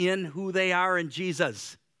 not in who they are in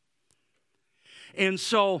Jesus. And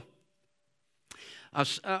so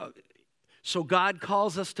God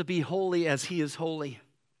calls us to be holy as He is holy.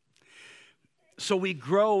 So we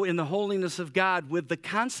grow in the holiness of God with the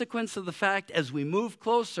consequence of the fact as we move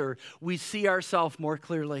closer, we see ourselves more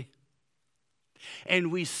clearly.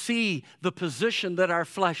 and we see the position that our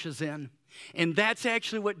flesh is in. And that's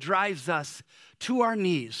actually what drives us to our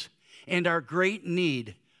knees and our great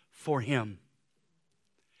need for him.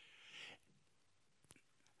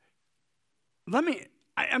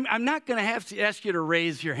 I'm not going to have to ask you to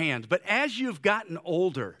raise your hand, but as you've gotten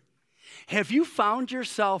older, have you found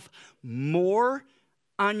yourself more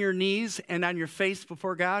on your knees and on your face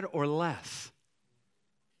before God or less?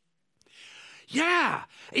 Yeah,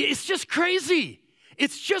 it's just crazy.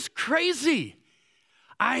 It's just crazy.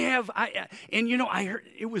 I heard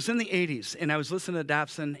it was in the 80s, and I was listening to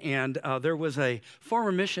Dobson, and there was a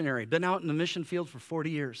former missionary, been out in the mission field for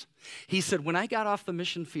 40 years. He said, when I got off the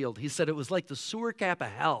mission field, he said it was like the sewer cap of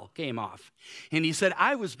hell came off. And he said,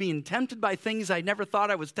 I was being tempted by things I never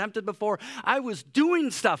thought I was tempted before. I was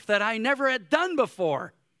doing stuff that I never had done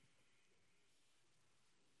before.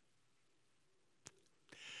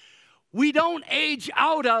 We don't age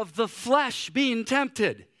out of the flesh being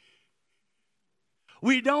tempted.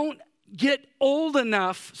 We don't get old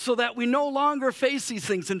enough so that we no longer face these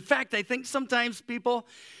things. In fact, I think sometimes people,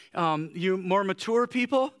 you more mature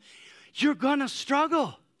people, you're going to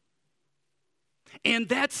struggle. And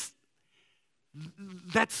that's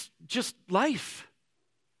just life.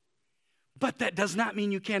 But that does not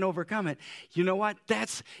mean you can't overcome it. You know what?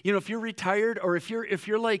 If you're retired or if you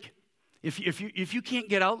can't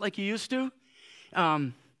get out like you used to,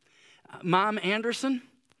 Mom Anderson,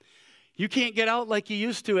 you can't get out like you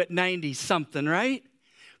used to at 90-something, right?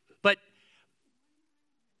 But,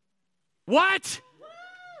 what?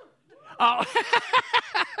 Oh.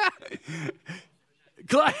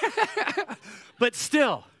 But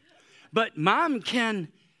still, Mom can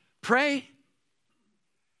pray.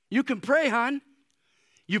 You can pray, hon.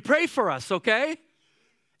 You pray for us, okay?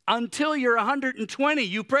 Until you're 120,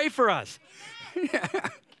 you pray for us.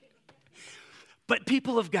 But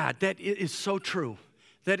people of God, that is so true.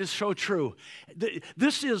 That is so true.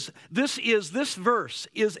 This verse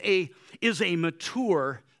is a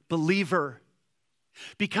mature believer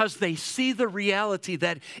because they see the reality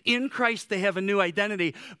that in Christ they have a new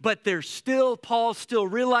identity, but Paul still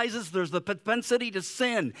realizes there's the propensity to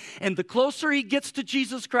sin. And the closer he gets to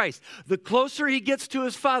Jesus Christ, the closer he gets to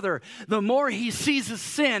his Father, the more he sees his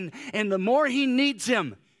sin and the more he needs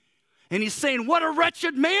him. And he's saying, what a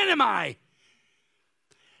wretched man am I?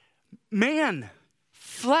 Man.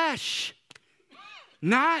 Flesh,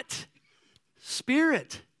 not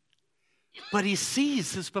spirit. But he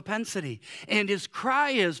sees his propensity. And his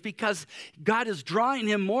cry is, because God is drawing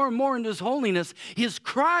him more and more into his holiness, his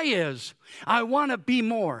cry is, I want to be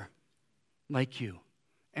more like you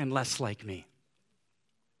and less like me.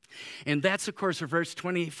 And that's, of course, where verse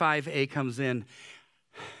 25a comes in.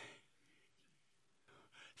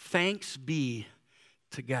 Thanks be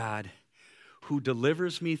to God who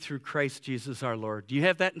delivers me through Christ Jesus our Lord. Do you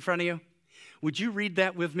have that in front of you? Would you read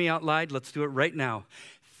that with me out loud? Let's do it right now.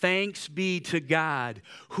 Thanks be to God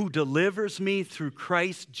who delivers me through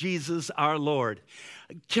Christ Jesus our Lord.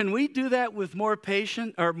 Can we do that with more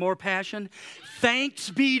passion? Thanks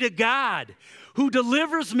be to God who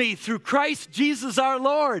delivers me through Christ Jesus our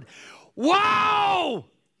Lord. Wow!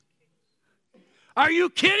 Are you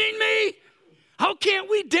kidding me? How can't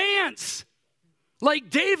we dance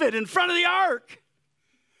like David in front of the ark?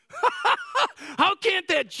 How can't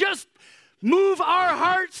that just move our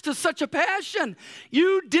hearts to such a passion?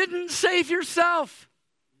 You didn't save yourself.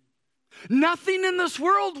 Nothing in this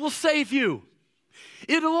world will save you.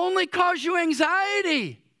 It'll only cause you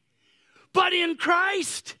anxiety. But in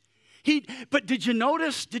Christ, but did you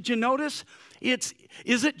notice? Is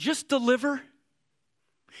it just deliver?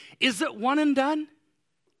 Is it one and done?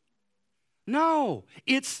 No,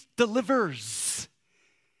 it's delivers.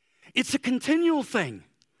 It's a continual thing.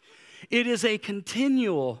 It is a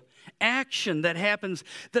continual action that happens.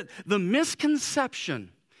 The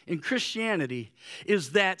misconception in Christianity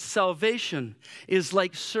is that salvation is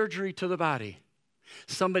like surgery to the body.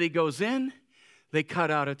 Somebody goes in, they cut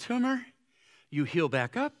out a tumor, you heal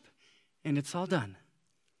back up, and it's all done.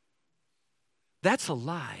 That's a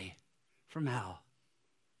lie from hell.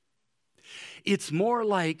 It's more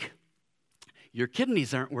like your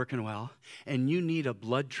kidneys aren't working well, and you need a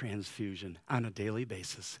blood transfusion on a daily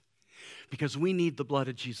basis. Because we need the blood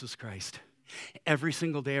of Jesus Christ. Every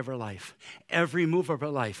single day of our life, every move of our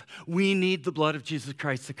life, we need the blood of Jesus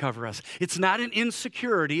Christ to cover us. It's not an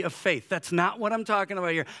insecurity of faith. That's not what I'm talking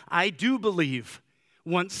about here. I do believe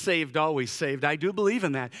once saved, always saved. I do believe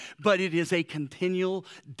in that. But it is a continual,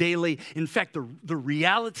 daily, in fact, the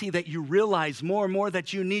reality that you realize more and more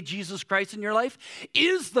that you need Jesus Christ in your life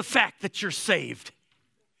is the fact that you're saved.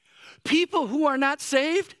 People who are not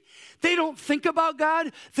saved, They don't think about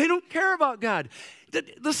God. They don't care about God.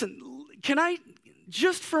 Listen, can I,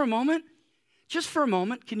 just for a moment,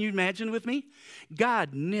 can you imagine with me?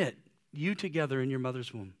 God knit you together in your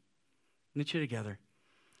mother's womb. Knit you together.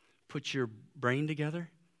 Put your brain together,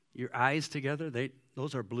 your eyes together.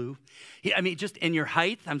 Those are blue. I mean, just in your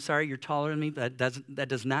height, I'm sorry, you're taller than me. That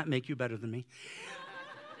does not make you better than me.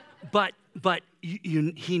 But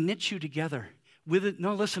he knit you together. With it,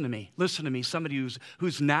 no, listen to me, somebody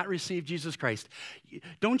who's not received Jesus Christ.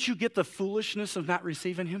 Don't you get the foolishness of not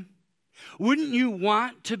receiving him? Wouldn't you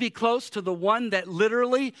want to be close to the one that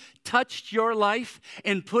literally touched your life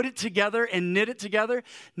and put it together and knit it together?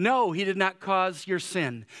 No, he did not cause your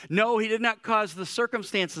sin. No, he did not cause the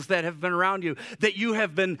circumstances that have been around you, that you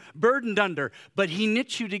have been burdened under. But he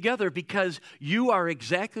knit you together because you are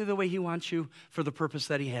exactly the way he wants you for the purpose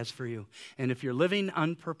that he has for you. And if you're living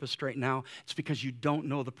unpurposed right now, it's because you don't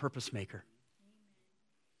know the purpose maker.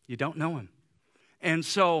 You don't know him. And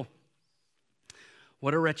so,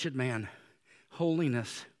 what a wretched man.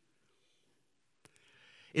 Holiness.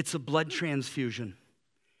 It's a blood transfusion.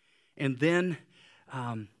 And then,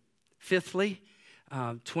 fifthly,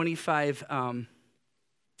 25,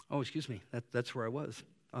 that's where I was.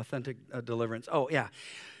 Authentic deliverance. Oh, yeah.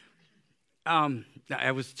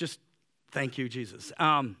 Thank you, Jesus.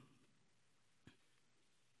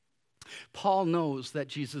 Paul knows that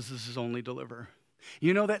Jesus is his only deliverer.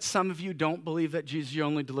 You know that some of you don't believe that Jesus is your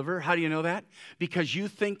only deliverer? How do you know that? Because you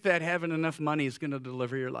think that having enough money is going to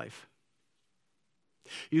deliver your life.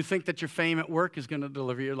 You think that your fame at work is going to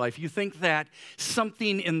deliver your life. You think that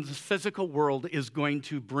something in the physical world is going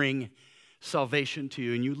to bring salvation to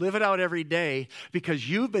you. And you live it out every day because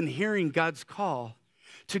you've been hearing God's call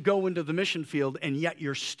to go into the mission field, and yet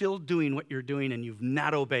you're still doing what you're doing and you've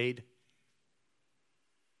not obeyed.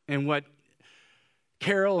 And what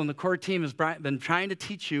Carol and the core team has been trying to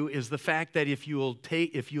teach you is the fact that if you'll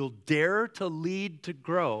dare to lead to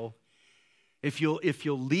grow, if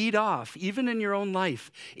you'll lead off, even in your own life,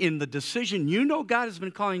 in the decision you know God has been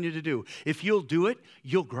calling you to do, if you'll do it,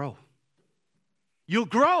 you'll grow. You'll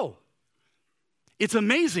grow. It's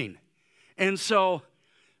amazing. And so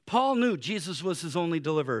Paul knew Jesus was his only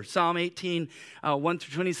deliverer. Psalm 18,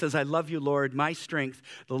 1-20 says, I love you, Lord, my strength.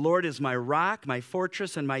 The Lord is my rock, my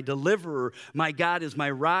fortress, and my deliverer. My God is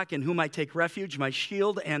my rock in whom I take refuge, my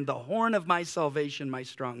shield, and the horn of my salvation, my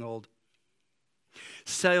stronghold.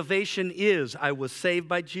 Salvation is, I was saved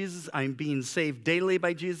by Jesus, I'm being saved daily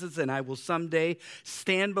by Jesus, and I will someday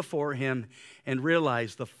stand before him and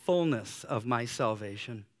realize the fullness of my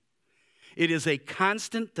salvation. It is a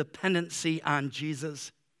constant dependency on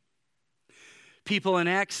Jesus. People in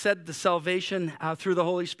Acts said the salvation through the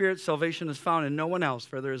Holy Spirit, salvation is found in no one else,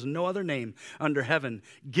 for there is no other name under heaven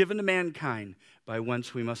given to mankind by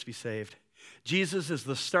whence we must be saved. Jesus is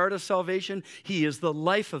the start of salvation. He is the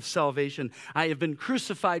life of salvation. I have been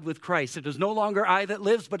crucified with Christ. It is no longer I that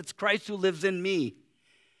lives, but it's Christ who lives in me.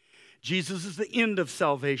 Jesus is the end of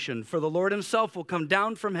salvation, for the Lord himself will come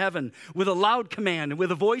down from heaven with a loud command and with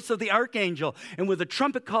the voice of the archangel and with the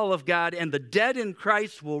trumpet call of God, and the dead in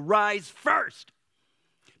Christ will rise first.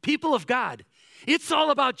 People of God, it's all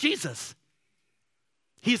about Jesus.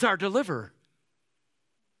 He's our deliverer.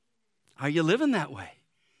 Are you living that way?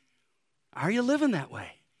 Are you living that way?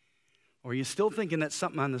 Or are you still thinking that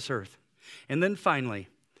something on this earth? And then finally,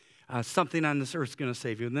 something on this earth is going to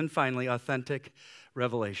save you. And then finally, authentic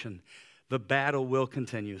revelation. The battle will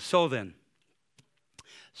continue. So then,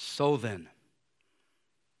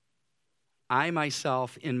 I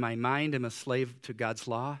myself in my mind am a slave to God's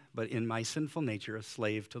law, but in my sinful nature a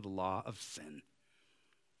slave to the law of sin.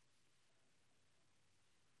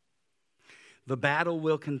 The battle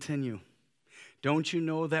will continue. Don't you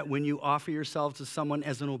know that when you offer yourself to someone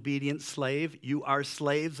as an obedient slave, you are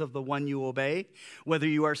slaves of the one you obey, whether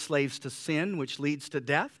you are slaves to sin, which leads to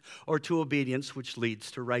death, or to obedience, which leads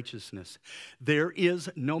to righteousness. There is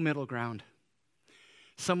no middle ground.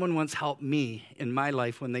 Someone once helped me in my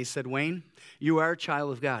life when they said, Wayne, you are a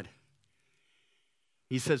child of God.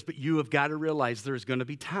 He says, but you have got to realize there's going to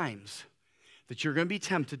be times that you're going to be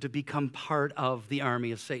tempted to become part of the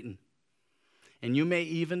army of Satan. And you may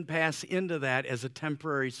even pass into that as a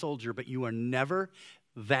temporary soldier, but you are never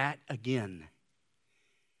that again.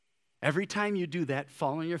 Every time you do that,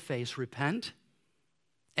 fall on your face, repent,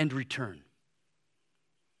 and return.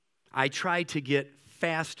 I try to get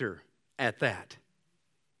faster at that.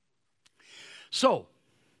 So,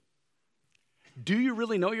 do you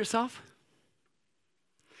really know yourself?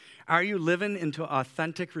 Are you living into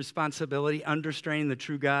authentic responsibility, understanding the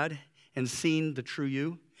true God and seeing the true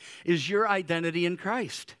you? Is your identity in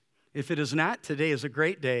Christ? If it is not, today is a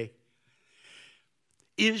great day.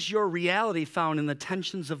 Is your reality found in the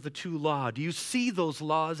tensions of the two laws? Do you see those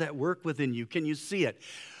laws at work within you? Can you see it?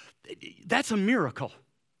 That's a miracle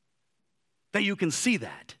that you can see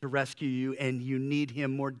that to rescue you, and you need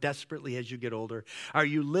him more desperately as you get older. Are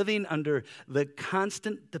you living under the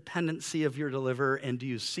constant dependency of your deliverer, and do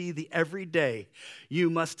you see the every day you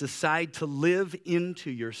must decide to live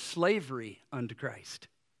into your slavery unto Christ?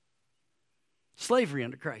 Slavery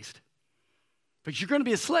unto Christ. But you're going to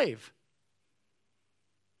be a slave.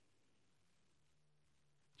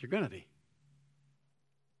 You're going to be.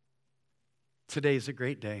 Today is a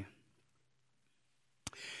great day.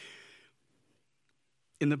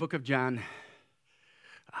 In the book of John,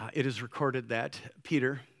 it is recorded that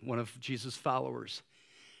Peter, one of Jesus' followers,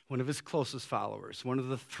 one of his closest followers, one of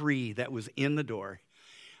the three that was in the door,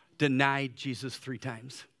 denied Jesus 3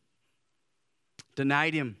 times.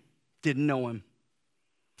 Denied him, didn't know him.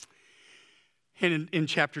 And in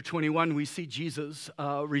chapter 21, we see Jesus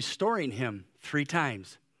restoring him 3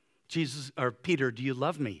 times. Peter, do you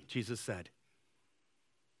love me? Jesus said.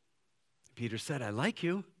 Peter said, I like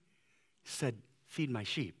you. He said, feed my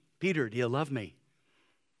sheep. Peter, do you love me?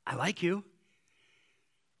 I like you.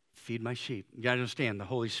 Feed my sheep. You got to understand, the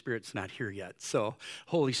Holy Spirit's not here yet. So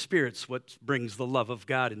Holy Spirit's what brings the love of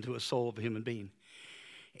God into a soul of a human being.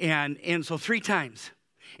 And so 3 times.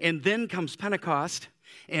 And then comes Pentecost.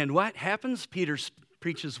 And what happens? Peter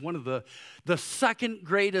preaches one of the second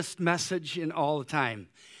greatest message in all the time.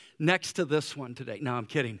 Next to this one today. No, I'm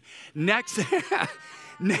kidding. Next,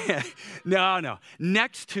 no.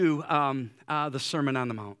 Next to the Sermon on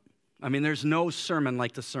the Mount. I mean, there's no sermon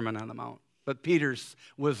like the Sermon on the Mount. But Peter's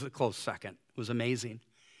was a close second. It was amazing,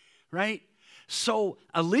 right? So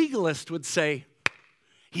a legalist would say,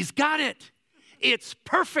 he's got it. It's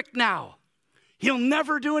perfect now. He'll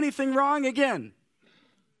never do anything wrong again.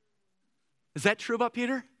 Is that true about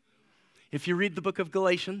Peter? If you read the book of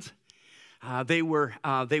Galatians, they were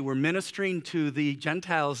ministering to the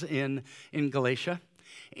Gentiles in Galatia,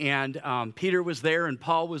 and Peter was there and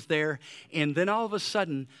Paul was there, and then all of a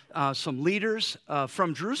sudden some leaders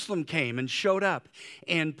from Jerusalem came and showed up,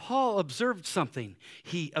 and Paul observed something.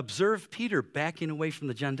 He observed Peter backing away from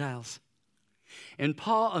the Gentiles, and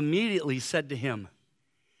Paul immediately said to him,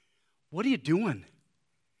 "What are you doing?"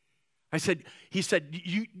 He said,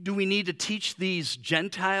 do we need to teach these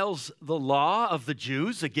Gentiles the law of the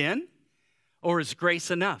Jews again? Or is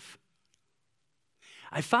grace enough?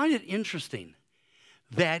 I find it interesting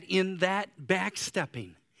that in that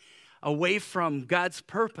backstepping away from God's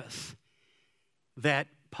purpose, that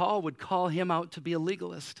Paul would call him out to be a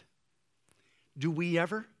legalist. Do we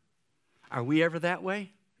ever? Are we ever that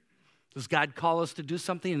way? Does God call us to do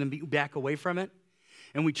something and then back away from it?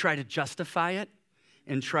 And we try to justify it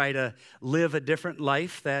and try to live a different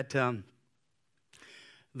life that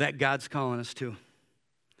God's calling us to.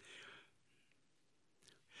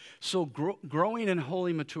 So growing in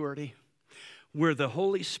holy maturity, where the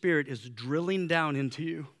Holy Spirit is drilling down into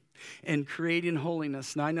you and creating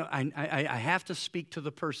holiness. Now, I know I have to speak to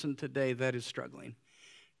the person today that is struggling.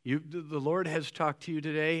 The Lord has talked to you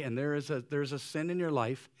today, and there's a sin in your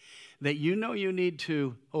life that you know you need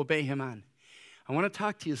to obey him on. I want to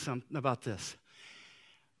talk to you about this.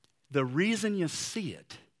 The reason you see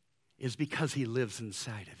it is because he lives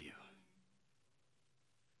inside of you.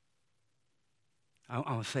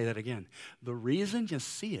 I'll say that again. The reason you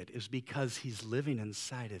see it is because he's living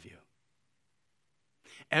inside of you.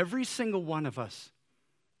 Every single one of us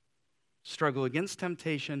struggle against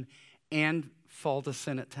temptation and fall to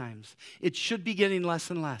sin at times. It should be getting less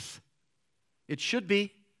and less. It should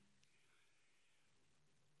be.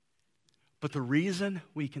 But the reason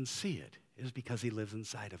we can see it is because he lives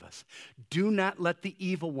inside of us. Do not let the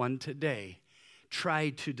evil one today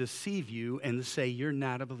try to deceive you and say you're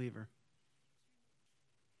not a believer.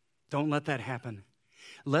 Don't let that happen.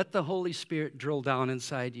 Let the Holy Spirit drill down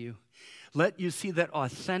inside you. Let you see that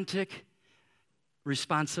authentic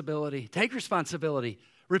responsibility. Take responsibility.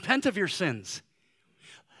 Repent of your sins.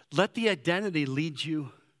 Let the identity lead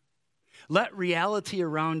you. Let reality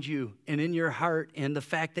around you and in your heart and the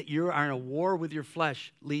fact that you are in a war with your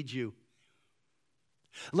flesh lead you.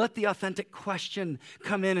 Let the authentic question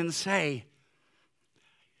come in and say,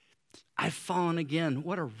 I've fallen again.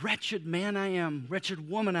 What a wretched man I am, wretched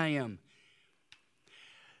woman I am.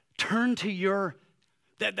 Turn to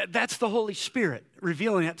that's the Holy Spirit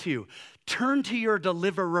revealing that to you. Turn to your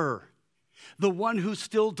deliverer, the one who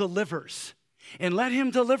still delivers, and let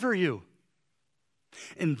him deliver you.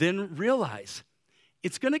 And then realize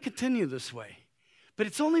it's going to continue this way. But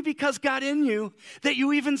it's only because God in you that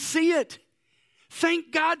you even see it.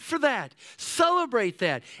 Thank God for that. Celebrate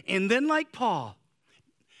that. And then like Paul,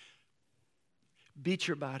 beat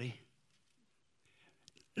your body.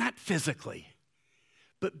 Not physically,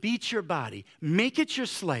 but beat your body. Make it your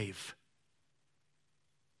slave.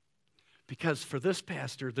 Because for this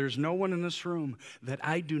pastor, there's no one in this room that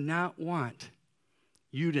I do not want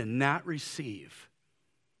you to not receive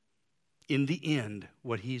in the end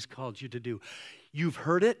what he's called you to do. You've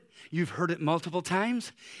heard it. You've heard it multiple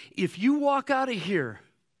times. If you walk out of here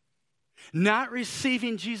not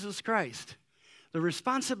receiving Jesus Christ, the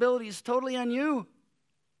responsibility is totally on you.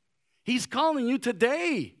 He's calling you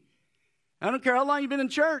today. I don't care how long you've been in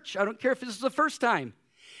church. I don't care if this is the first time.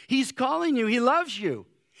 He's calling you. He loves you.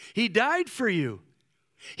 He died for you.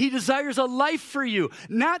 He desires a life for you,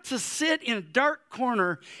 not to sit in a dark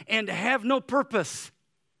corner and have no purpose.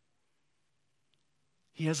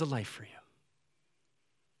 He has a life for you.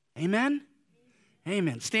 Amen?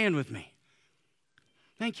 Amen. Stand with me.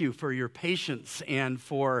 Thank you for your patience and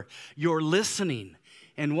for your listening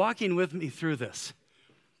and walking with me through this.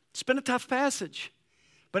 It's been a tough passage,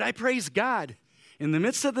 but I praise God. In the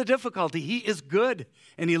midst of the difficulty, He is good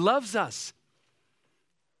and He loves us.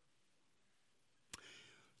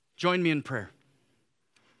 Join me in prayer.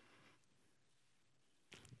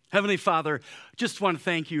 Heavenly Father, just want to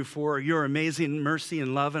thank you for your amazing mercy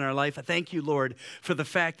and love in our life. I thank you, Lord, for the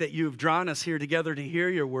fact that you've drawn us here together to hear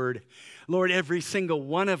your word. Lord, every single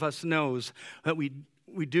one of us knows that we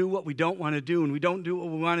do what we don't want to do, and we don't do what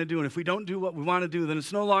we want to do. And if we don't do what we want to do, then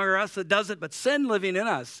it's no longer us that does it, but sin living in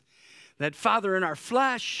us. That, Father, in our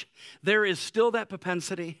flesh, there is still that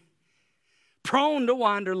propensity. Prone to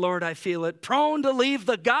wander, Lord, I feel it. Prone to leave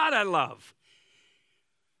the God I love.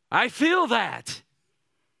 I feel that.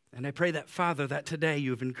 And I pray that, Father, that today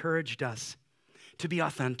you've encouraged us to be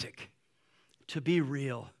authentic, to be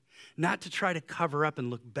real, not to try to cover up and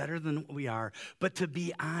look better than what we are, but to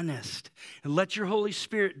be honest. And let your Holy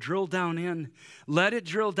Spirit drill down in. Let it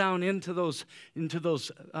drill down into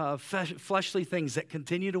those fleshly things that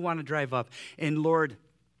continue to want to drive up. And Lord,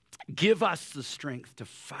 give us the strength to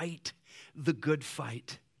fight the good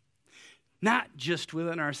fight. Not just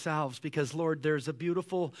within ourselves, because, Lord, there's a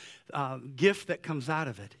beautiful gift that comes out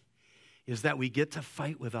of it, is that we get to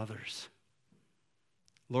fight with others.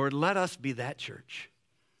 Lord, let us be that church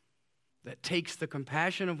that takes the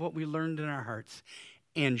compassion of what we learned in our hearts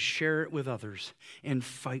and share it with others and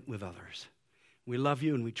fight with others. We love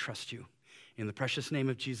you and we trust you. In the precious name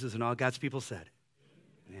of Jesus, and all God's people said,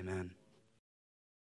 amen.